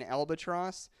crocodile, an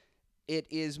albatross, it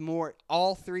is more,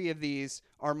 all three of these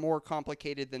are more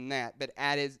complicated than that, but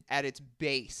at its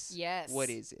base, Yes. what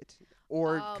is it?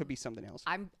 Or it could be something else.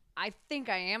 I think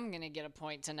I am going to get a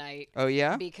point tonight. Oh,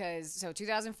 yeah? Because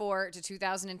 2004 to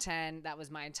 2010, that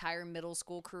was my entire middle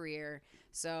school career.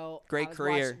 So Great I was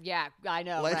career. yeah, I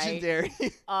know, Legendary.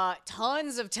 right?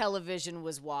 Tons of television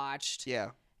was watched. Yeah.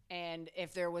 And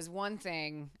if there was one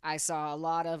thing I saw a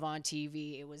lot of on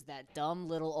TV, it was that dumb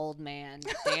little old man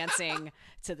dancing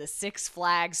to the Six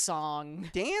Flags song.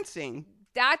 Dancing.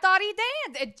 I thought he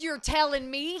danced. You're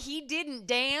telling me he didn't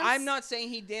dance? I'm not saying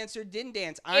he danced or didn't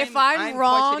dance. If I'm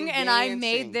wrong questioning and I dancing.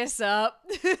 made this up.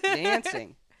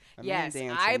 Dancing. A man Yes,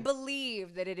 dancing. I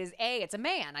believe that it is it's a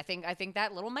man. I think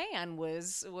that little man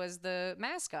was the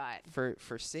mascot for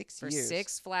 6 for years.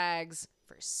 Six Flags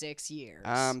for 6 years.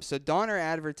 So Donner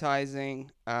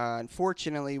Advertising,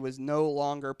 unfortunately, was no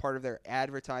longer part of their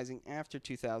advertising after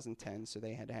 2010, so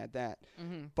they had that.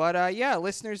 Mm-hmm. But yeah,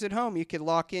 listeners at home, you could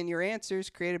lock in your answers.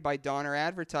 Created by Donner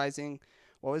Advertising,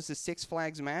 what was the Six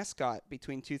Flags mascot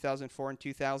between 2004 and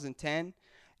 2010?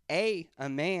 A, a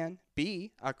man.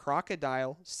 B, a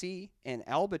crocodile. C, an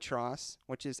albatross,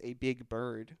 which is a big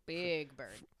bird. Big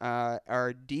bird.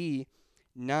 Or D,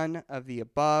 none of the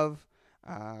above.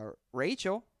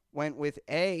 Rachel went with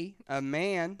A, a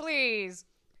man, Please.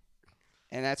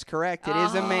 and that's correct. It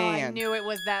is a man. I knew it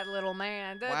was that little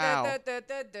man. Wow.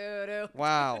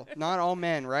 Wow, not all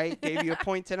men, right? Gave you a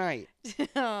point tonight.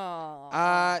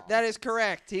 That is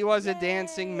correct. He was a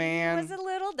dancing man. He was a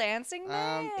little dancing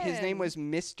man. His name was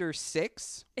Mr.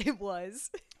 Six. It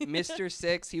was. Mr.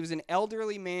 Six. He was an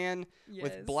elderly man Yes.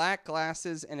 with black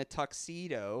glasses and a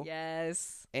tuxedo.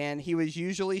 Yes. And he was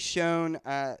usually shown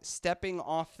stepping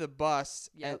off the bus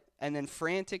Yep. and then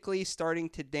frantically starting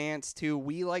to dance to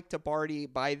We Like to Party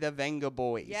by the Venga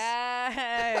Boys.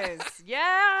 Yes.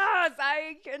 Yes.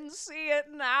 I can see it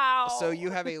now. So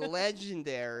you have a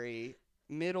legendary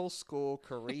middle school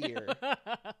career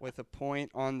with a point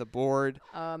on the board.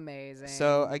 Amazing.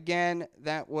 So again,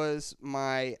 that was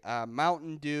my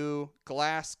Mountain Dew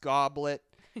glass goblet,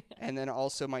 and then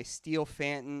also my Steel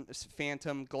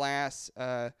Phantom glass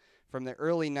from the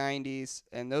early 90s.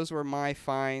 And those were my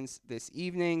finds this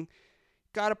evening.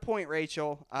 Got a point,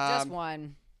 Rachel. Just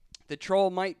one. The troll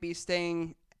might be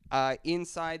staying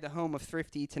inside the home of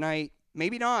Thrifty tonight.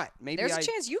 Maybe not. Maybe There's a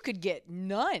chance you could get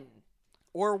none.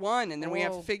 or 1, and then we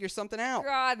have to Whoa. figure something out.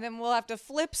 God, then we'll have to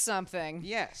flip something.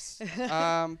 Yes.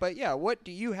 But yeah, what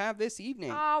do you have this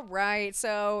evening? All right.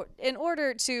 So, in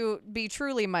order to be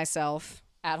truly myself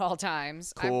at all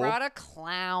times, Cool. I brought a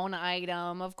clown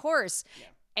item. Of course.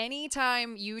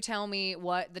 Anytime you tell me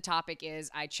what the topic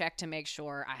is, I check to make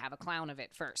sure I have a clown of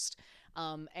it first.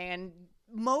 And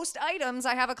most items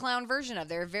I have a clown version of.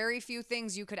 There are very few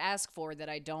things you could ask for that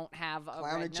I don't have a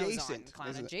Clown red nose on. adjacent.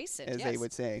 Clown adjacent, as yes. they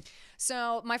would say.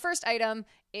 So my first item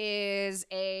is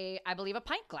I believe, a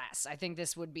pint glass. I think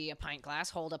this would be a pint glass,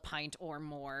 hold a pint or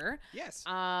more. Yes.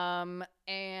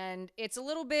 And it's a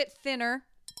little bit thinner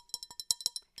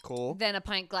Cool. than a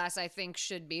pint glass I think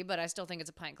should be, but I still think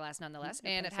it's a pint glass nonetheless.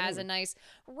 And it has a absolutely. nice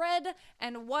red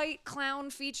and white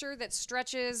clown feature that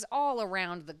stretches all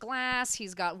around the glass.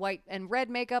 He's got white and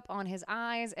red makeup on his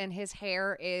eyes, and his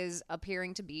hair is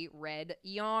appearing to be red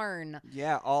yarn.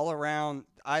 Yeah, all around.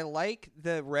 I like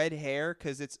the red hair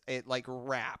because it like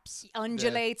wraps.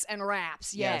 Undulates and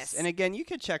wraps, yes. And again, you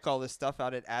could check all this stuff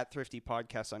out at Thrifty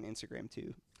Podcast on Instagram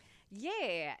too.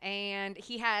 Yeah, and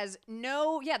he has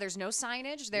there's no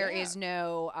signage. There Yeah. is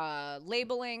no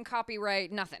labeling,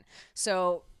 copyright, nothing.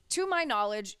 So, to my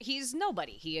knowledge, he's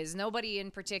nobody. He is nobody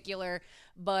in particular,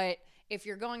 but if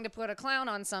you're going to put a clown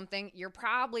on something, you're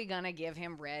probably going to give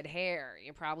him red hair.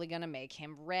 You're probably going to make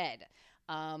him red.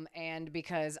 And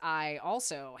because I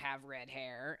also have red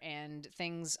hair and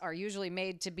things are usually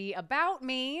made to be about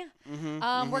me, we're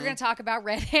going to talk about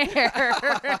red hair.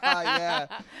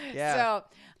 Yeah. So,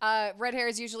 red hair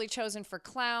is usually chosen for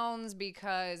clowns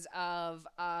because of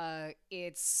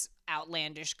its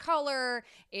outlandish color.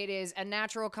 It is a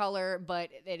natural color, but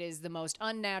it is the most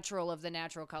unnatural of the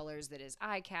natural colors that is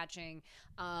eye-catching.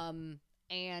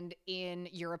 And in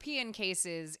European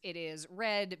cases, it is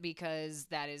red because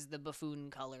that is the buffoon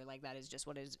color. Like, that is just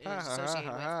what it is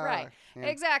associated with. Right. Yeah.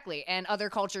 Exactly. And other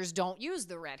cultures don't use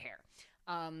the red hair.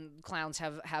 Clowns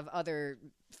have other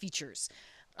features.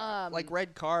 Like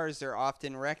red cars are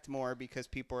often wrecked more because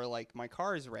people are like, my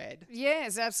car is red.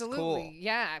 Yes, absolutely. Cool.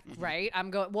 Yeah, right. I'm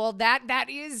going. Well, that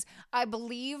is, I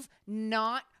believe,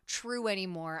 not true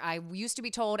anymore. I used to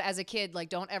be told as a kid, like,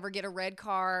 don't ever get a red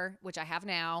car, which I have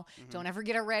now. Don't ever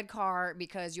get a red car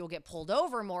because you'll get pulled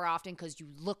over more often because you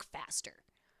look faster.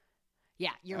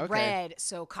 Yeah, you're Okay. red,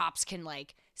 so cops can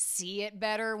like see it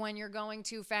better when you're going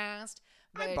too fast.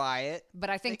 I buy it. But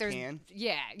I think They there's can.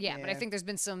 yeah, but I Yeah. think there's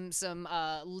been some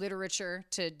literature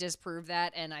to disprove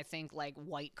that, and I think like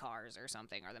white cars or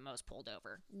something are the most pulled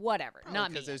over. Whatever,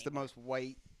 not me. Because there's the most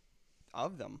white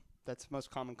of them. That's the most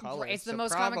common color. It's the So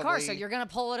most common car, so probably- you're gonna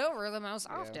pull it over the most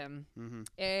often. Mhm.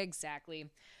 Exactly.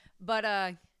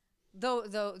 But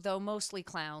though mostly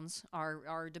clowns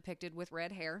are depicted with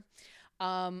red hair.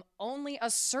 Only a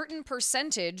certain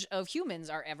percentage of humans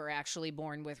are ever actually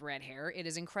born with red hair. It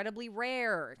is incredibly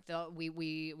rare.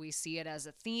 We see it as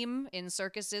a theme in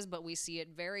circuses, but we see it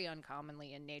very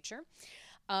uncommonly in nature.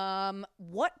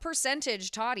 What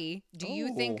percentage, Toddy, do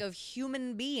you think Oh. of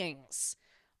human beings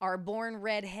are born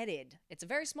red-headed? It's a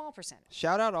very small percentage.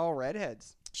 Shout out all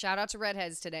redheads. Shout out to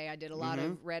redheads today. I did a lot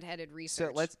of redheaded research.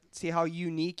 So let's see how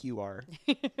unique you are.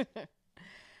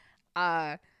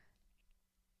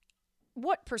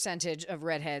 What percentage of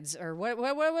redheads, or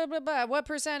what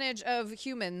percentage of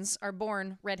humans are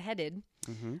born redheaded?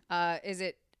 Is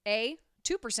it A,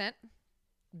 2%,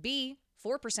 B,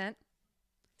 4%,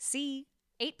 C,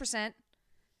 8%,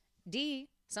 D,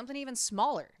 something even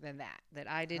smaller than that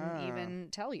I didn't even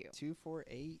tell you? 2, 4,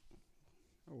 8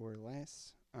 or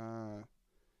less.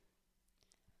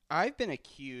 I've been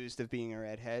accused of being a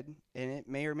redhead, and it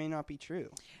may or may not be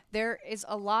true. There is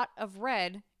a lot of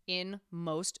red in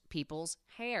most people's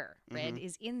hair. Red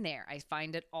is in there. I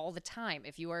find it all the time.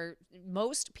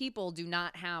 Most people do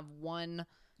not have one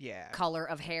Yeah. color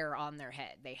of hair on their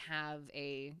head. They have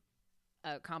a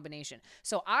combination.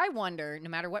 So I wonder, no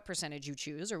matter what percentage you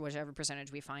choose or whichever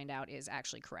percentage we find out is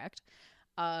actually correct,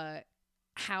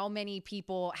 how many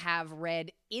people have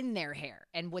red in their hair,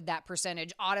 and would that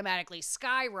percentage automatically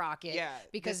skyrocket? Yeah,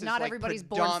 because this is not like everybody's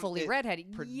born fully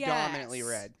redheaded. Predominantly Yes.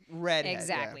 red. Redhead.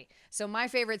 Exactly. So my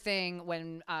favorite thing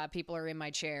when people are in my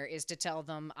chair is to tell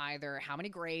them either how many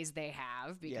grays they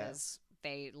have, because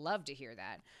they love to hear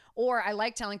that, or I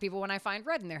like telling people when I find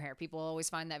red in their hair. People always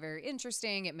find that very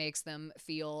interesting. It makes them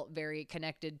feel very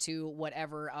connected to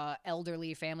whatever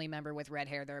elderly family member with red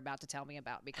hair they're about to tell me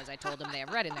about, because I told them they have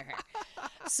red in their hair.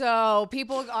 So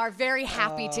people are very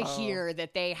happy to hear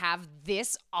that they have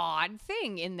this odd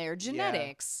thing in their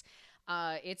genetics.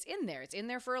 It's in there. It's in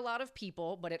there for a lot of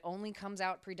people, but it only comes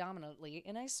out predominantly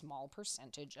in a small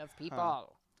percentage of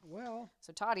people. Well,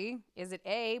 So, Toddy, is it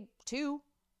A, 2,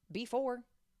 B, 4,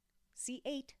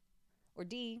 C8, or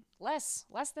D, less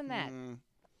than that.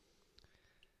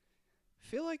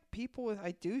 Feel like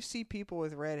I do see people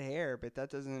with red hair, but that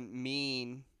doesn't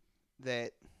mean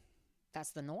that.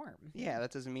 That's the norm. Yeah,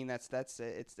 that doesn't mean that's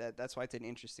it. That's why it's an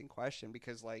interesting question,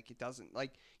 because like it doesn't,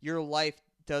 like, your life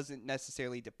doesn't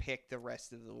necessarily depict the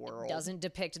rest of the world. Doesn't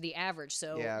depict the average.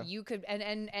 So Yeah. you could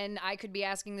and I could be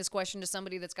asking this question to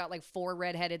somebody that's got like 4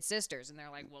 redheaded sisters, and they're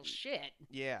like, well, shit.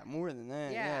 Yeah, more than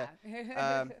that.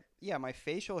 Yeah. Yeah, my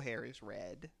facial hair is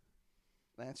red.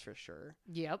 That's for sure.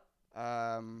 Yep.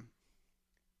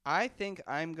 I think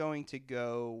I'm going to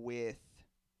go with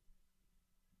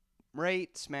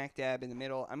right smack dab in the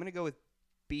middle. I'm going to go with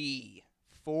B,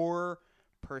 4%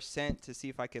 to see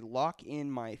if I could lock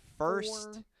in my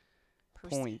first 4%.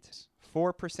 point.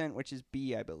 4%, which is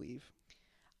B, I believe.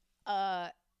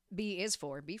 B is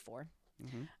 4. B4.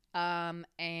 Mhm.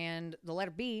 And the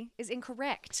letter B is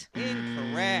incorrect.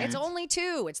 Incorrect. It's only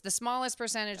 2. It's the smallest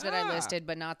percentage that I Ah. listed,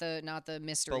 but not the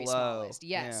mystery Below. smallest.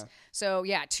 Yes. Yeah. So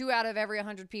yeah, 2 out of every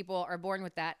 100 people are born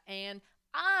with that, and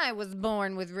I was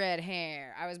born with red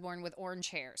hair. I was born with orange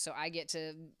hair, so I get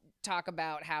to talk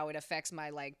about how it affects my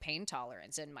like pain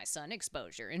tolerance and my sun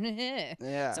exposure.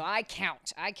 Yeah. So I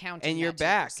count. And in you're that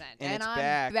back. 2%. And it's I'm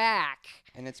back. back.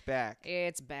 And it's back.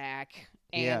 It's back.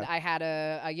 And Yeah. I had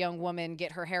a young woman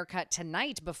get her hair cut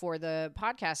tonight before the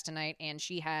podcast tonight, and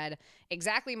she had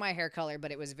exactly my hair color,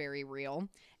 but it was very real.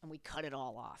 And we cut it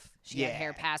all off. She had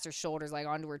hair Yeah. past her shoulders, like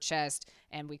onto her chest,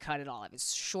 and we cut it all off.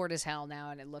 It's short as hell now,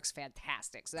 and it looks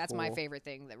fantastic. So that's my Cool. favorite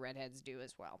thing that redheads do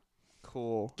as well.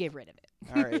 Cool. Get rid of it.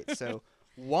 All right. So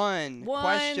one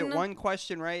One.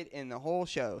 question right in the whole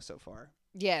show so far.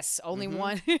 Yes, only Mhm.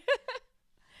 one.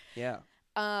 Yeah.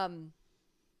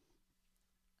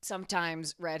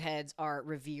 Sometimes redheads are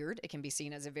revered. It can be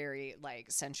seen as a very like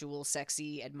sensual,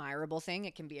 sexy, admirable thing.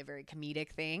 It can be a very comedic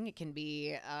thing. It can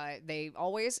be they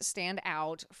always stand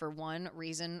out for one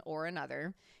reason or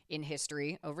another in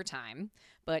history over time.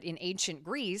 But in ancient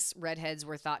Greece, redheads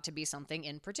were thought to be something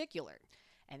in particular.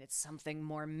 And it's something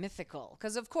more mythical.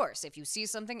 Because, of course, if you see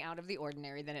something out of the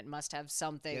ordinary, then it must have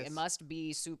something. Yes. It must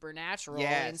be supernatural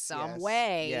Yes, in some yes,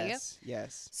 way.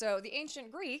 Yes. So the ancient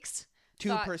Greeks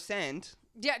thought- 2%.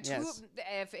 yeah, Yes.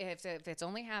 if it's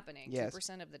only happening Yes.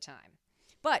 2% of the time.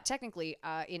 But technically,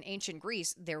 in ancient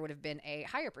Greece, there would have been a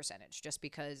higher percentage, just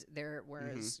because there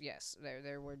was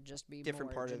there would just be Different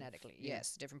more part of- genetically. yeah.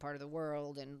 Yes, different part of the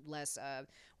world and less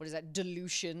what is that,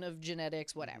 dilution of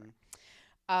genetics, whatever.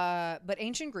 But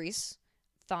ancient Greece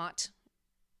thought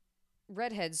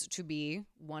redheads to be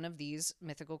one of these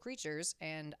mythical creatures,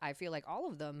 and I feel like all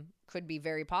of them could be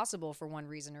very possible for one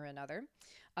reason or another.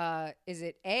 Is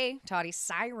it A, Toddy,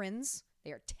 sirens?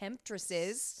 They are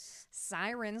temptresses,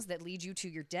 sirens that lead you to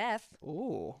your death.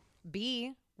 Ooh,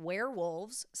 B,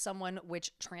 werewolves, someone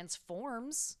which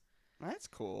transforms, that's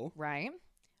cool. right?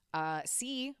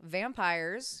 C,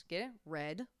 vampires, get it?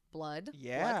 Red, blood,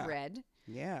 Yeah. blood red.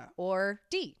 Yeah. Or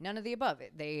D, none of the above.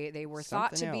 They were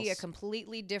thought to Something be a else.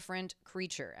 completely different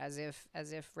creature, as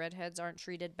if redheads aren't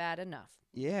treated bad enough.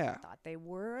 Yeah. Thought they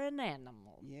were an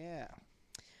animal. Yeah.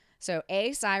 So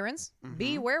A, sirens,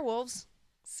 B, Mm-hmm. werewolves,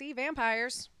 C,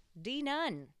 vampires, D,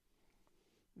 none.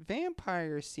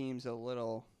 Vampire seems a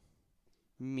little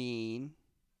mean.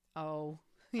 Oh,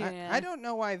 yeah. I don't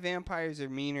know why vampires are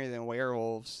meaner than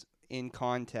werewolves in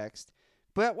context.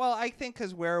 But, well, I think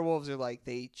because werewolves are like,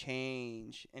 they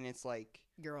change. And it's like,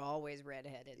 You're always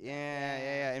redheaded.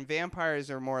 yeah. And vampires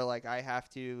are more like, I have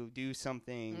to do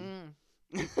something.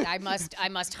 I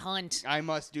must hunt. I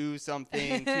must do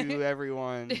something to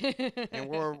everyone. And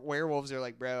werewolves are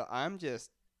like, bro,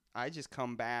 I just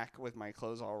come back with my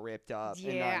clothes all ripped up. and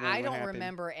not Yeah, knowing I what don't happened.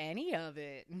 remember any of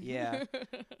it. Yeah.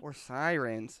 Or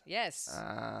sirens. Yes.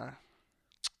 Uh, I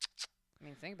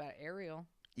mean, think about it. Ariel.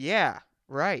 yeah,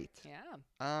 right.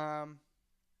 Yeah.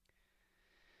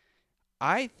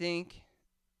 I think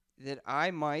that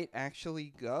I might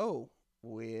actually go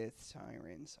with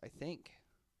sirens. I think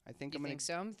You I'm gonna. think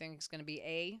so? You think it's going to be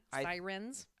A, I-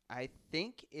 sirens? I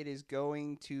think it is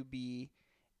going to be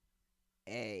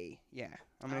A. Yeah,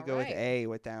 I'm gonna All go with right. A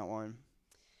with that one.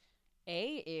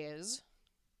 A is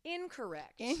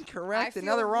incorrect. Incorrect. I feel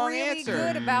Another wrong really answer.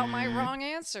 good about my wrong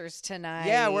answers tonight.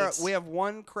 Yeah, we have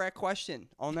one correct question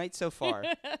all night so far.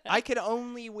 I could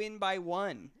only win by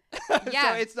one.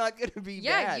 Yeah. So it's not going to be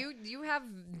Yeah, bad. you have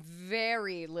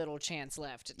very little chance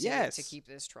left to Yes. keep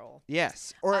this troll.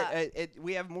 Yes. Or Uh,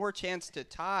 we have more chance to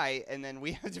tie, and then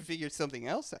we have to figure something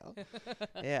else out.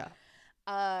 Yeah.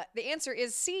 The answer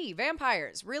is C,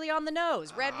 vampires. Really on the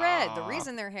nose. Red. The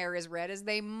reason their hair is red is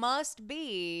they must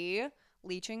be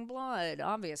leaching blood,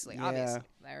 obviously. Yeah. Obviously.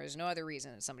 There is no other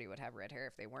reason that somebody would have red hair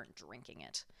if they weren't drinking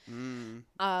it.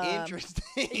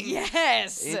 Interesting.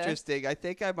 Yes. Interesting. I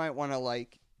think I might want to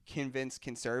like convince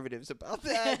conservatives about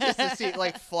that just to see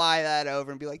like fly that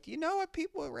over and be like, you know what,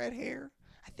 people with red hair,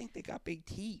 I think they got big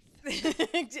teeth.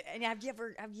 And have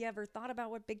you ever thought about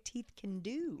what big teeth can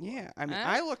do? Yeah, I mean,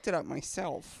 I looked it up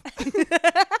myself.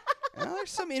 Well,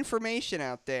 there's some information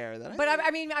out there that. But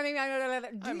I mean,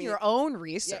 do your own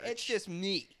research. Yeah, it's just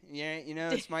me. Yeah, you know,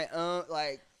 it's my own.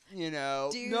 Like, you know,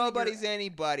 Do nobody's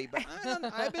anybody. But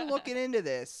I've been looking into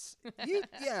this.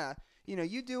 You know,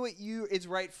 you do what is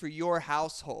right for your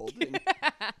household.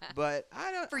 But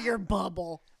I don't. For your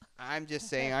bubble. I'm just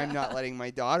saying, I'm not letting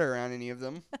my daughter around any of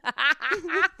them.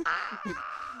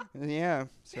 Yeah.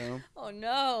 So. Oh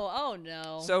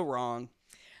no. So wrong.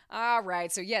 All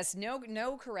right. So yes,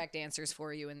 no correct answers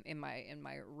for you in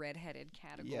my redheaded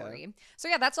category. Yeah. So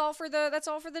yeah, that's all for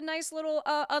the nice little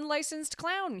unlicensed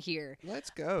clown here. Let's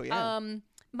go. Yeah.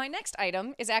 My next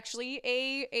item is actually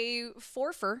a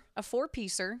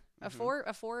four-piecer, a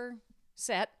four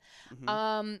set.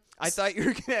 I thought you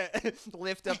were gonna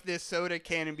lift up this soda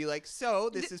can and be like, "So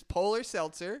this is Polar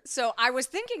Seltzer." So I was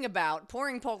thinking about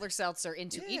pouring Polar Seltzer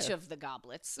into each Yeah. of the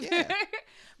goblets. Yeah.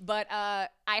 But I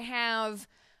have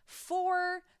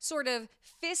 4 sort of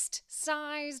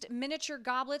fist-sized miniature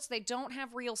goblets. They don't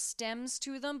have real stems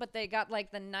to them, but they got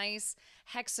like the nice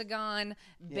hexagon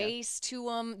base to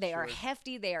them. They are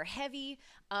hefty. They are heavy.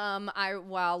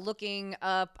 While looking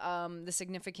up the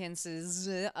significances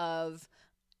of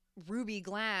ruby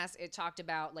glass, it talked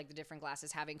about like the different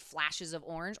glasses having flashes of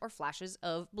orange or flashes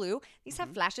of blue. These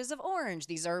have flashes of orange.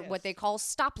 These are what they call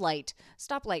stoplight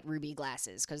ruby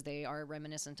glasses because they are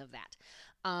reminiscent of that.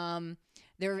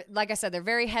 They're, like I said, they're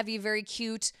very heavy, very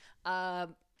cute.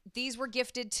 These were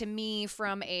gifted to me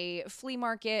from a flea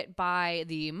market by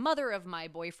the mother of my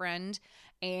boyfriend,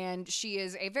 and she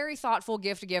is a very thoughtful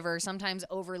gift giver, sometimes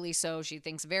overly so. She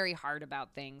thinks very hard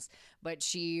about things, but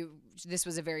this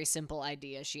was a very simple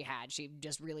idea she had. She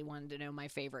just really wanted to know my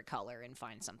favorite color and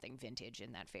find something vintage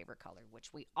in that favorite color,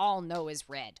 which we all know is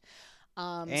red.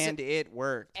 And it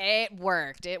worked. It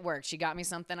worked. She got me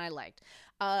something I liked.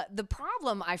 The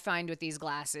problem I find with these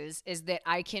glasses is that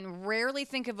I can rarely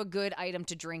think of a good item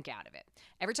to drink out of it.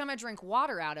 Every time I drink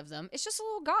water out of them, it's just a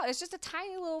little it's just a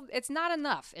tiny little, it's not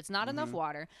enough. It's not enough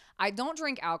water. I don't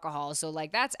drink alcohol, so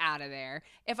like that's out of there.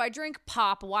 If I drink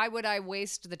pop, why would I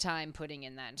waste the time putting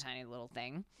in that tiny little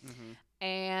thing?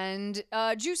 And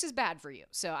juice is bad for you,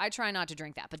 so I try not to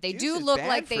drink that. But they Juice do is look bad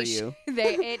like for they you.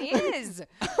 it is.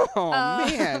 Oh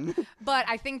man. But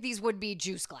I think these would be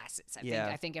juice glasses. Yeah.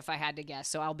 I think if I had to guess,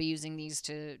 so I'll be using these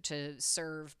to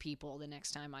serve people the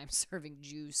next time I'm serving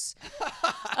juice.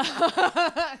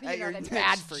 At your that's next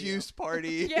bad for you. juice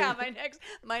party. Yeah,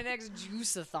 my next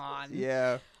juice-a-thon.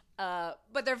 Yeah.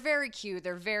 But they're very cute.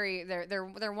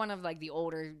 They're one of like the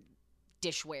older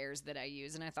dishwares that I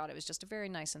use, and I thought it was just a very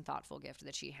nice and thoughtful gift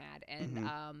that she had.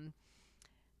 And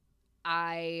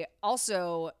I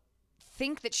also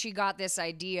think that she got this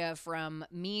idea from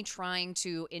me trying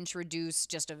to introduce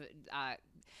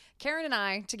Karen and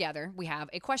I together, we have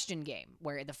a question game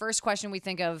where the first question we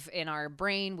think of in our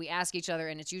brain, we ask each other,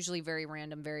 and it's usually very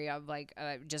random, very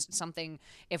just something.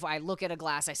 If I look at a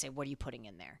glass, I say, "What are you putting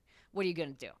in there? What are you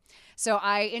going to do?" So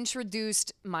I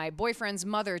introduced my boyfriend's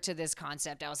mother to this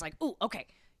concept. I was like, "Ooh, okay,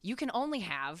 you can only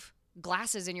have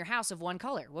glasses in your house of one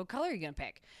color. What color are you going to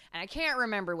pick?" And I can't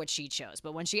remember what she chose,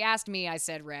 but when she asked me, I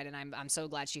said red, and I'm so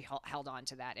glad she held on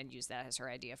to that and used that as her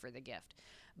idea for the gift.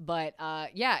 But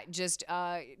just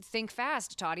think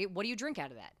fast, Toddy. What do you drink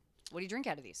out of that? What do you drink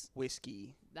out of these?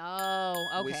 Whiskey. Oh,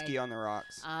 okay. Whiskey on the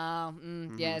rocks.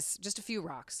 Yes, just a few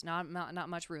rocks, not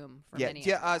much room for Yeah. many.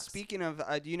 Yeah. other rocks. Speaking of,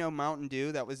 do you know Mountain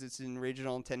Dew? That was its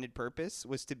original intended purpose,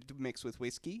 was to mix with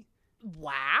whiskey.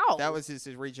 Wow. That was his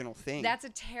original thing. That's a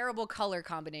terrible color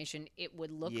combination. It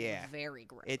would look Yeah. very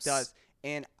gross. It does.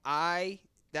 And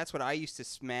that's what I used to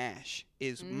smash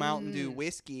is Mountain Dew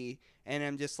whiskey. And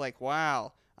I'm just like,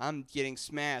 wow, I'm getting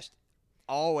smashed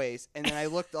always. And then I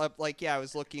looked up, I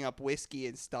was looking up whiskey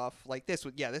and stuff. Like this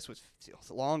was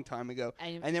a long time ago.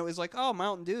 And it was like, oh,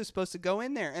 Mountain Dew is supposed to go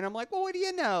in there. And I'm like, well, what do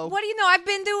you know? What do you know? I've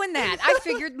been doing that. I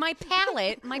figured my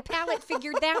palate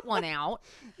figured that one out.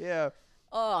 Yeah.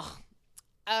 Ugh.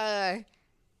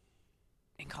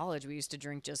 In college, we used to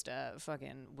drink just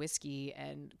fucking whiskey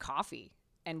and coffee.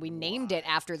 And we named it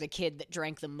after the kid that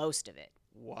drank the most of it.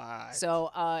 What? So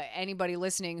anybody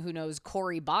listening who knows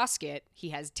Corey Bosket, he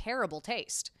has terrible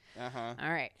taste. Uh-huh.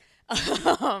 All right.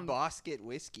 Bosket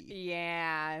whiskey.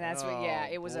 Yeah, that's what. Yeah,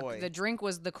 it was boy. the drink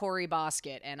was the Corey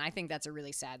Bosket, and I think that's a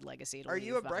really sad legacy to Are leave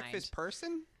you a behind. breakfast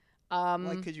person?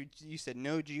 Like, cause you said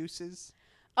no juices.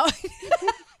 Oh,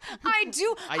 I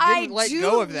do. I didn't let do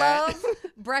go of that. love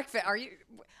breakfast.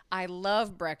 I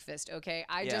love breakfast. Okay,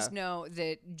 I Yeah. just know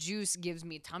that juice gives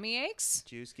me tummy aches.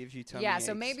 Juice gives you tummy Yeah, aches.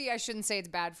 so maybe I shouldn't say it's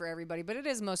bad for everybody, but it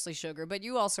is mostly sugar. But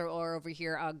you also are over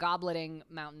here gobleting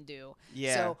Mountain Dew.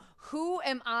 Yeah. So who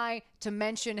am I to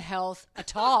mention health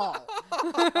at all?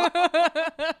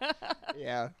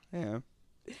 Yeah. Yeah.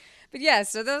 But yeah,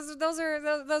 so those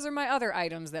are my other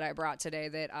items that I brought today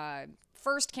that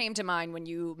first came to mind when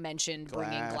you mentioned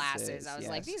bringing glasses. I was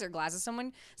like, yes. these are glasses.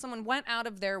 Someone went out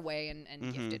of their way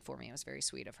and gifted for me. It was very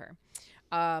sweet of her.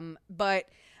 But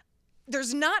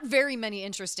there's not very many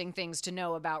interesting things to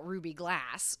know about ruby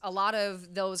glass. A lot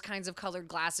of those kinds of colored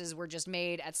glasses were just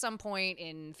made at some point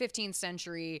in 15th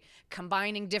century,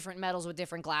 combining different metals with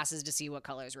different glasses to see what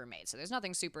colors were made. So there's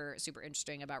nothing super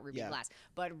interesting about ruby Yeah. glass.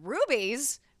 But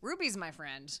rubies, my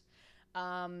friend,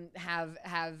 have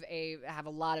a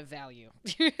lot of value.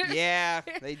 Yeah,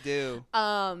 they do.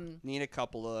 Um, Need a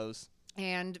couple of those.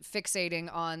 and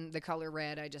fixating on the color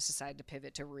red, I just decided to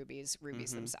pivot to rubies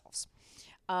themselves.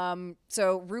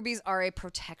 So rubies are a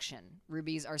protection.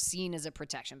 Rubies are seen as a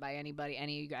protection by any of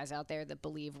you guys out there that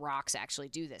believe rocks actually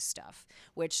do this stuff,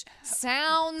 which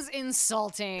sounds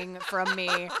insulting from me,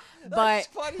 but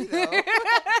Funny though.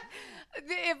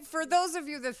 for those of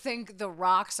you that think the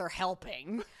rocks are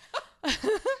helping,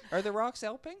 Are the rocks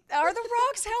helping? are the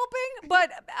rocks helping?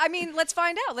 But I mean, let's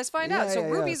find out. Yeah, So yeah,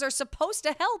 yeah. rubies are supposed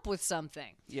to help with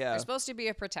something. Yeah. They're supposed to be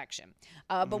a protection.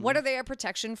 But what are they a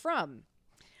protection from?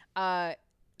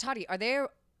 Toddy, are they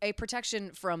a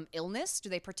protection from illness? Do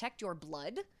they protect your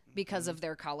blood because of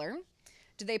their color?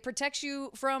 Do they protect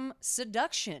you from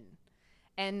seduction?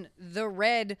 And the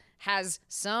red has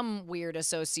some weird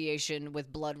association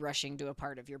with blood rushing to a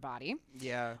part of your body.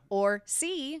 Yeah. Or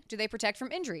C, do they protect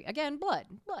from injury? Again, blood.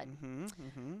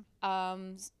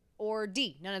 Or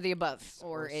D, none of the above.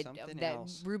 Or Or something that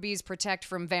else. rubies protect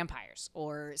from vampires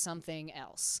or something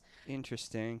else.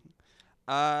 Interesting.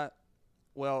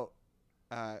 Well,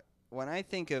 when I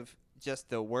think of just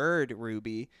the word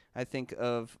ruby, I think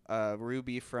of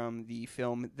Ruby from the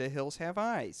film The Hills Have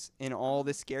Eyes, and all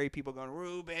the scary people going,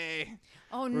 Ruby.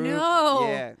 Oh, Ru-" no.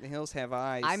 Yeah, The Hills Have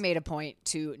Eyes. I made a point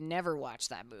to never watch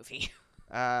that movie.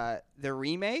 The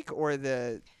remake or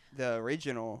the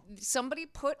original? Somebody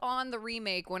put on the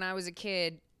remake when I was a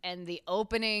kid, and the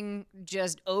opening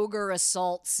just ogre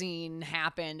assault scene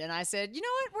happened, and I said, you know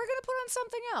what? We're going to put on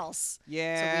something else.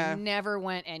 Yeah. So we never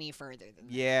went any further than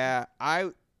that. Yeah,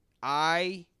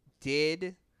 I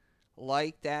did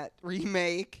like that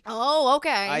remake. Oh, okay.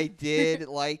 I did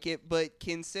like it, but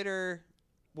consider,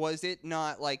 was it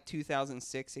not like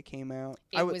 2006 it came out?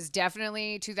 It was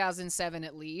definitely 2007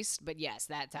 at least, but yes,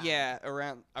 that time. Yeah,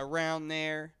 around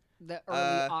there. The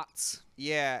early aughts.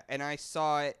 Yeah, and I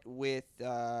saw it with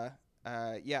I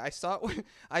saw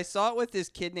it with this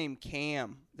kid named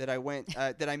Cam that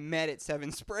I met at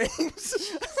Seven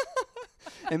Springs.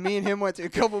 And me and him went to a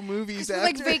couple movies after.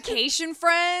 Like vacation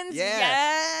friends? Yeah.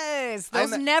 Yes.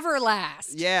 Those never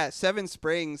last. Yeah, Seven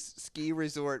Springs Ski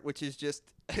Resort, which is just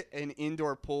an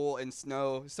indoor pool and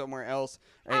snow somewhere else.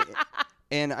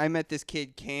 And I met this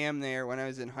kid Cam there when I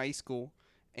was in high school,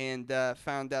 and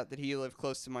found out that he lived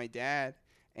close to my dad,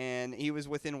 and he was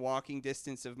within walking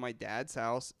distance of my dad's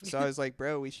house. So I was like,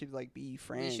 bro, we should like be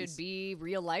friends. We should be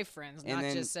real life friends, And not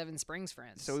then- just Seven Springs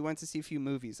friends. So we went to see a few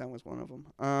movies. That was one of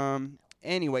them.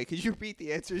 Anyway, could you repeat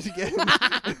the answers again?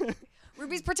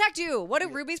 Rubies protect you. What do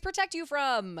rubies protect you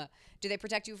from? Do they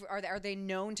protect you? Are they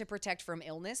known to protect from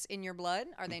illness in your blood?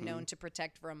 Are they known to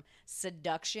protect from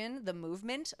seduction, the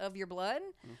movement of your blood?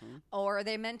 Or are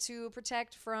they meant to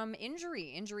protect from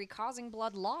injury causing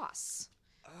blood loss?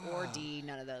 Or D,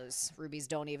 none of those. Rubies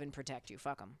don't even protect you.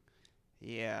 Fuck them.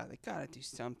 Yeah, they gotta do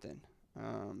something.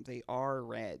 They are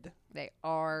red. They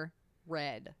are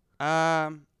red.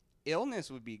 Illness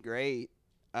would be great.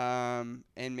 And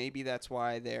maybe that's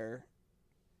why they're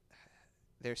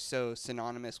so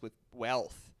synonymous with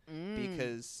wealth,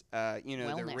 because the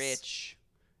Wellness. rich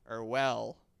are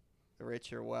well. The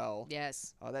rich are well.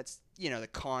 Yes. Oh, that's the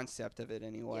concept of it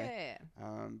anyway.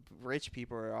 Yeah. Rich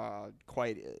people are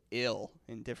quite ill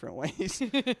in different ways.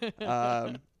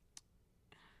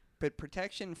 But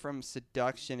protection from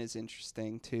seduction is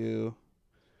interesting too.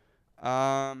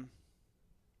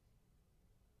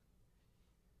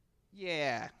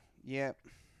 Yeah. Yep.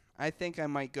 I think I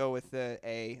might go with the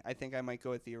A. I think I might go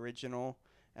with the original,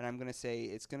 and I'm gonna say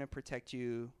it's gonna protect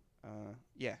you.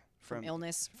 From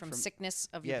illness, from from- sickness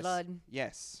of your yes, blood.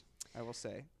 yes, I will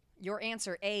say. Your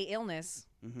answer, A, illness,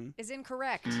 Mm-hmm. is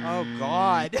incorrect. Oh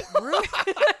God. Ru-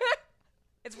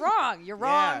 It's wrong. You're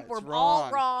Yeah, wrong. it's We're all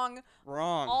wrong. wrong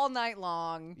Wrong. all night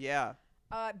long. Yeah.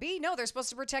 B, no, they're supposed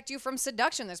to protect you from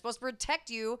seduction. They're supposed to protect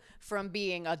you from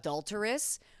being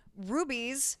adulterous.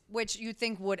 Rubies, which you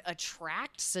think would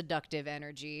attract seductive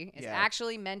energy, is Yeah.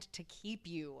 actually meant to keep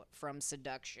you from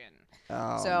seduction.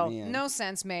 Oh, So man. no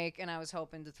sense make, and I was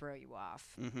hoping to throw you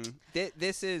off.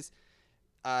 This is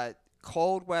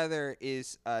cold weather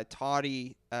is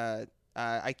toddy.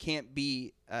 I can't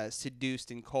be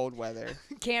seduced in cold weather.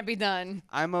 Can't be done.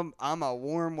 I'm a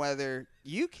warm weather.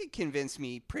 You can convince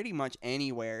me pretty much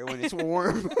anywhere when it's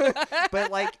warm, but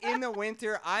like in the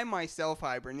winter, I myself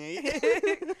hibernate.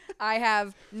 I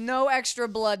have no extra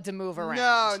blood to move around.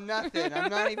 No, nothing.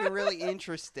 I'm not even really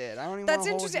interested. I don't even. That's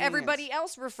wanna hold interesting. hands. Everybody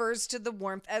else refers to the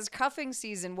warmth as cuffing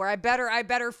season, where I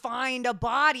better find a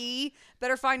body,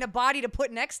 to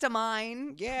put next to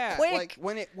mine. Yeah, quick. like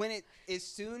when it as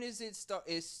soon as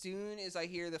I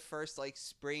hear the first like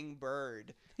spring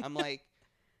bird, I'm like,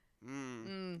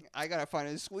 I gotta find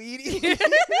a sweetie.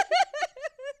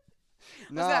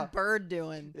 What's that bird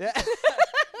doing? Yeah.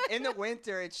 In the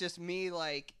winter, it's just me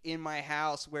like in my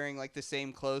house wearing like the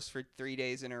same clothes for 3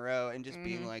 days in a row and just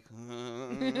being like,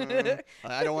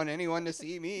 I don't want anyone to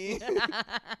see me.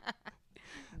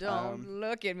 Don't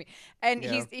look at me. And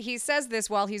yeah. he says this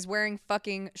while he's wearing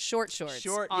fucking short shorts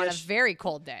on a very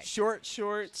cold day. Short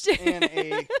shorts and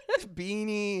a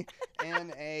beanie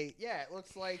and it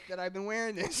looks like that I've been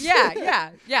wearing this.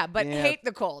 Yeah. But Yeah. hate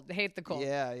the cold.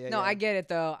 Yeah. No, yeah. I get it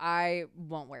though. I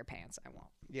won't wear pants. I won't.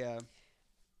 Yeah.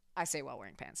 I say while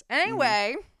wearing pants.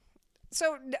 Anyway,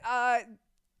 so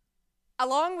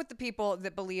along with the people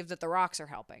that believe that the rocks are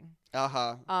helping,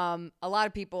 Uh-huh. a lot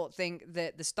of people think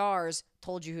that the stars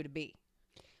told you who to be.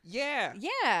 Yeah.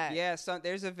 Yeah. Yeah,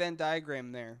 there's a Venn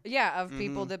diagram there. Yeah, of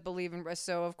people that believe in.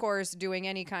 So, of course, doing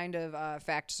any kind of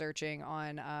fact searching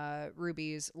on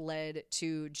rubies led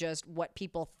to just what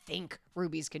people think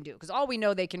rubies can do. Because all we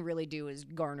know they can really do is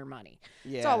garner money.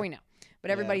 Yeah. That's all we know. But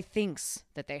everybody thinks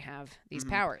that they have these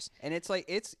powers. And it's like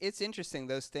it's interesting,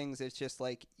 those things. It's just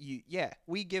like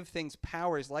we give things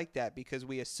powers like that because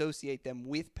we associate them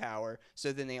with power,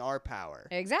 so then they are power.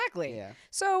 Exactly. Yeah.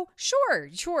 So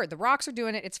sure, the rocks are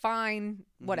doing it. It's fine.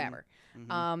 Whatever.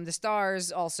 The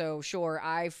stars also, sure.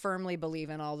 I firmly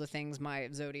believe in all the things my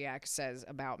zodiac says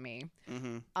about me.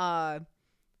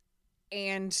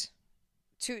 And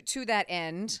to that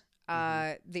end,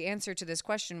 the answer to this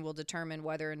question will determine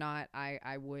whether or not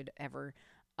I would ever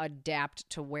adapt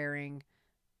to wearing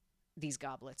these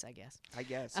goblets, I guess. I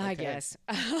guess. I okay. guess.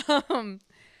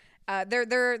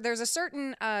 There's a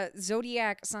certain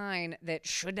zodiac sign that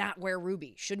should not wear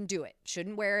ruby. Shouldn't do it.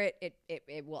 Shouldn't wear it.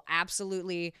 It will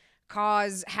absolutely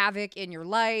cause havoc in your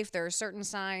life. There are certain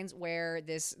signs where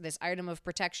this item of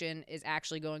protection is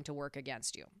actually going to work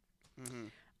against you.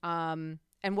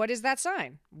 And what is that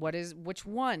sign? Which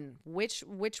one? Which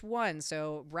one?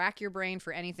 So rack your brain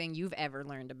for anything you've ever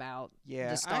learned about Yeah,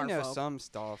 the star I know folk. some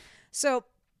stuff. So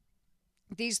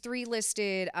these three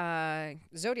listed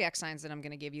zodiac signs that I'm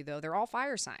going to give you, though, they're all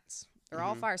fire signs. They're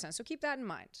all fire signs. So keep that in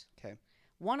mind. Okay.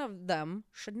 One of them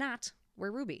should not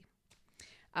wear ruby.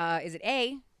 Is it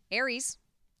A, Aries,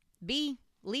 B,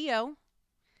 Leo,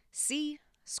 C,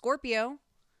 Scorpio,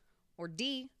 or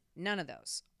D, none of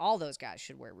those? All those guys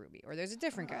should wear ruby. Or there's a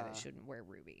different guy that shouldn't wear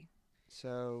ruby.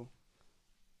 So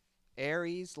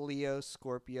Aries, Leo,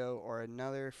 Scorpio, or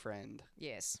another friend.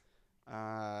 Yes.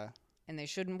 And they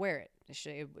shouldn't wear it.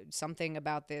 Something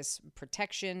about this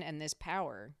protection and this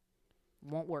power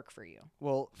won't work for you.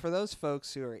 Well, for those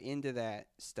folks who are into that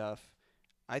stuff,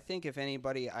 I think if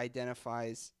anybody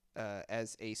identifies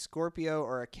as a Scorpio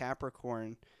or a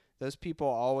Capricorn, those people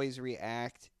always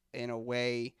react in a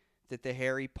way that the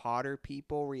Harry Potter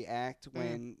people react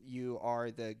when you are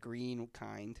the green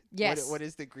kind. Yes. What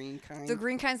is the green kind? The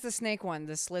green kind's the snake one,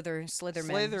 the Slytherin.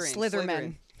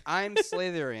 Slytherin. I'm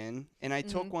Slytherin, and I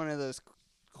took one of those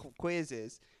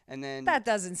quizzes, and then That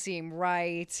doesn't seem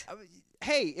right.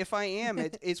 hey, if I am,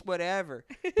 it's whatever.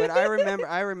 But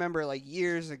I remember like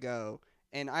years ago,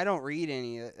 and I don't read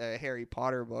any Harry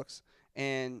Potter books,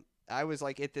 and I was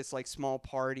like at this like small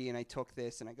party, and I took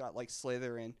this, and I got like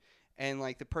Slytherin. And,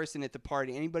 like, the person at the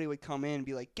party, anybody would come in and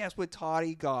be like, guess what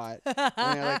Toddy got? And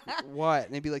they're like, what?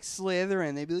 And they'd be like,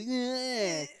 Slytherin. They'd be like,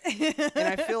 eh. And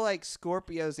I feel like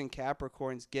Scorpios and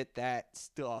Capricorns get that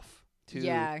stuff, too.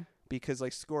 Yeah. Because,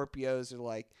 like, Scorpios are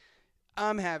like,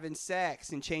 I'm having sex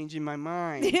and changing my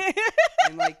mind.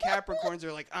 And like Capricorns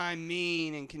are like, I'm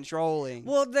mean and controlling.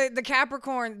 Well, the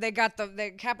Capricorn, the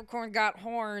Capricorn got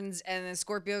horns, and then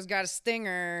Scorpio's got a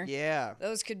stinger. Yeah.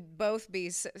 Those could both be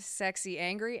sexy,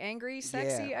 angry,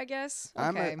 sexy. Yeah. I guess.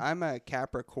 Okay. I'm a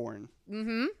Capricorn.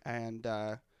 Mm-hmm. And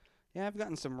yeah, I've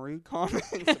gotten some rude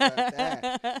comments about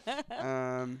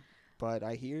that. But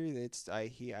I hear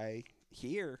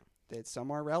that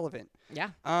some are relevant.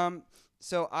 Yeah.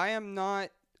 So I'm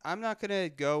not gonna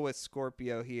go with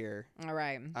Scorpio here. All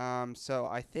right. So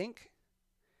I think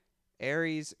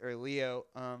Aries or Leo.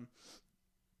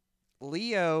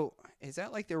 Leo, is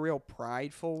that like the real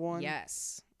prideful one?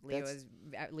 Yes. Leo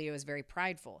is very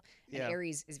prideful, and Yeah.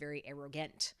 Aries is very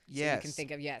arrogant. So Yes. you can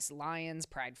think of lions,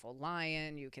 prideful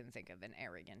lion. You can think of an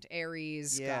arrogant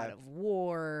Aries, Yeah. god of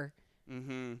war.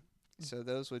 Mm-hmm. So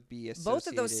those would be associated. Both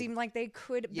of those seem like they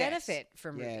could benefit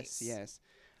from Yes, rubies. yes.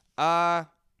 I'm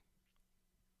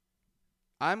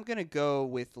going to go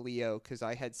with Leo because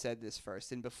I had said this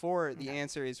first. And before the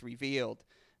answer is revealed,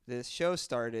 this show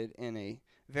started in a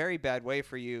very bad way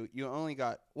for you. You only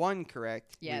got one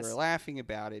correct. Yes. We were laughing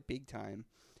about it big time.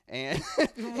 And,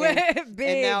 Big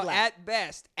and now laugh.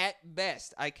 at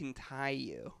best, I can tie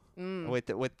you Mm.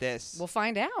 with this. We'll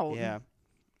find out. Yeah.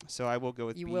 So I will go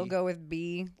with You B. will go with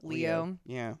B, Leo.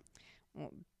 Yeah.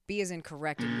 Well, B is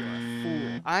incorrect, and you are a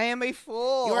fool. I am a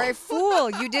fool. You are a fool.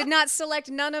 You did not select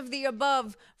none of the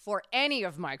above for any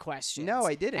of my questions. No,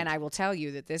 I didn't. And I will tell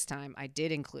you that this time I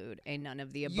did include a none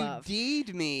of the above. You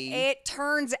deed me. It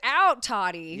turns out,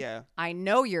 Toddy, Yeah. I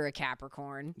know you're a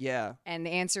Capricorn. Yeah. And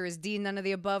the answer is D, none of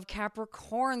the above.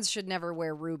 Capricorns should never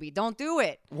wear ruby. Don't do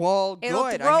it. Well, It'll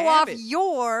good. throw I have off it.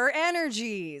 your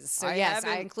energies. So I yes, I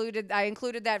haven't-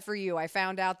 included that for you. I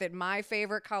found out that my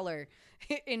favorite color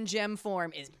in gem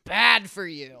form is bad for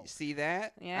you. See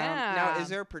that? Yeah. Now, is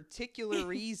there a particular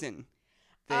reason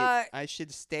that I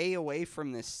should stay away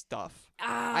from this stuff?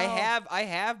 I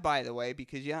have, by the way,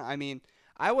 because I mean,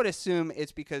 I would assume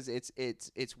it's because it's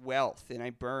wealth and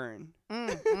I burn.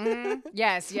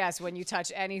 Yes, when you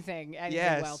touch anything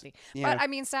Yes. wealthy. Yeah. But I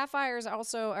mean, sapphires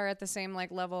also are at the same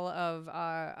like level of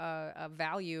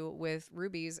value with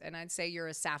rubies, and I'd say you're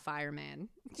a sapphire man.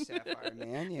 Sapphire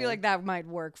man. Yeah. I feel like that might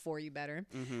work for you better.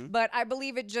 Mm-hmm. But I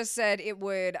believe it just said it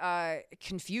would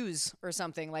confuse or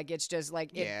something. Like it's just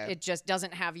like Yeah. it just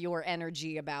doesn't have your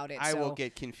energy about it. I will so-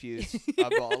 get confused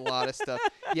about a lot of stuff.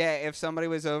 Yeah, if somebody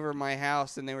was over my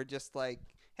house and they were just like,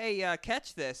 "Hey,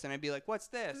 catch this," and I'd be like, "What's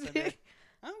this?" And they're like,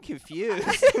 I'm confused.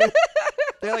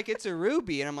 They're like, "It's a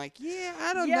ruby," and I'm like, "Yeah,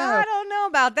 I don't know. I don't know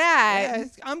about that. Yeah,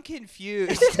 I'm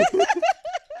confused."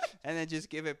 And then just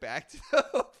give it back to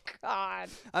them. God.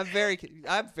 I'm very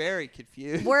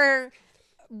confused. We're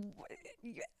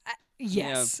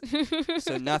yes.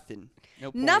 So nothing.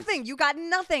 No points. Nothing. You got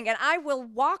nothing. And I will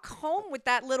walk home with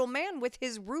that little man with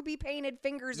his ruby painted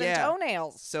fingers and Yeah.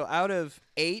 toenails. So out of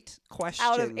 8 questions.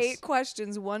 Out of 8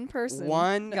 questions, one person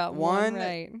got one one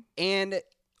right. And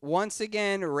once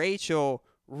again, Rachel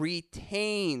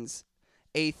retains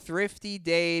a thrifty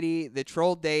deity. The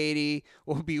troll deity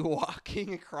will be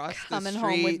walking across Coming the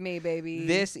street home with me, baby.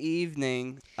 this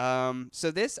evening.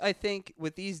 So this, I think,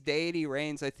 with these deity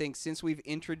reigns, I think since we've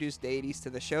introduced deities to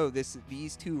the show,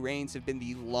 these 2 reigns have been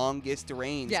the longest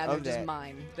reigns yeah, they're of just that.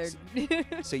 mine.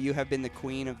 They're So you have been the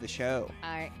queen of the show.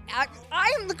 I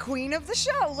am the queen of the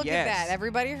show. Look at Yes. that.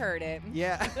 Everybody heard it.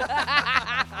 Yeah.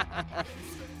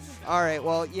 All right.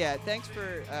 Well, yeah. Thanks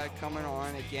for coming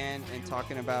on again and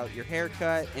talking about your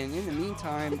haircut. And in the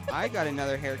meantime, I got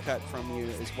another haircut from you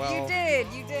as well. You did.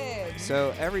 You did.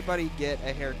 So everybody get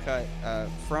a haircut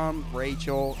from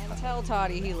Rachel. And tell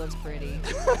Toddy he looks pretty.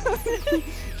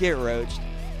 Get roached.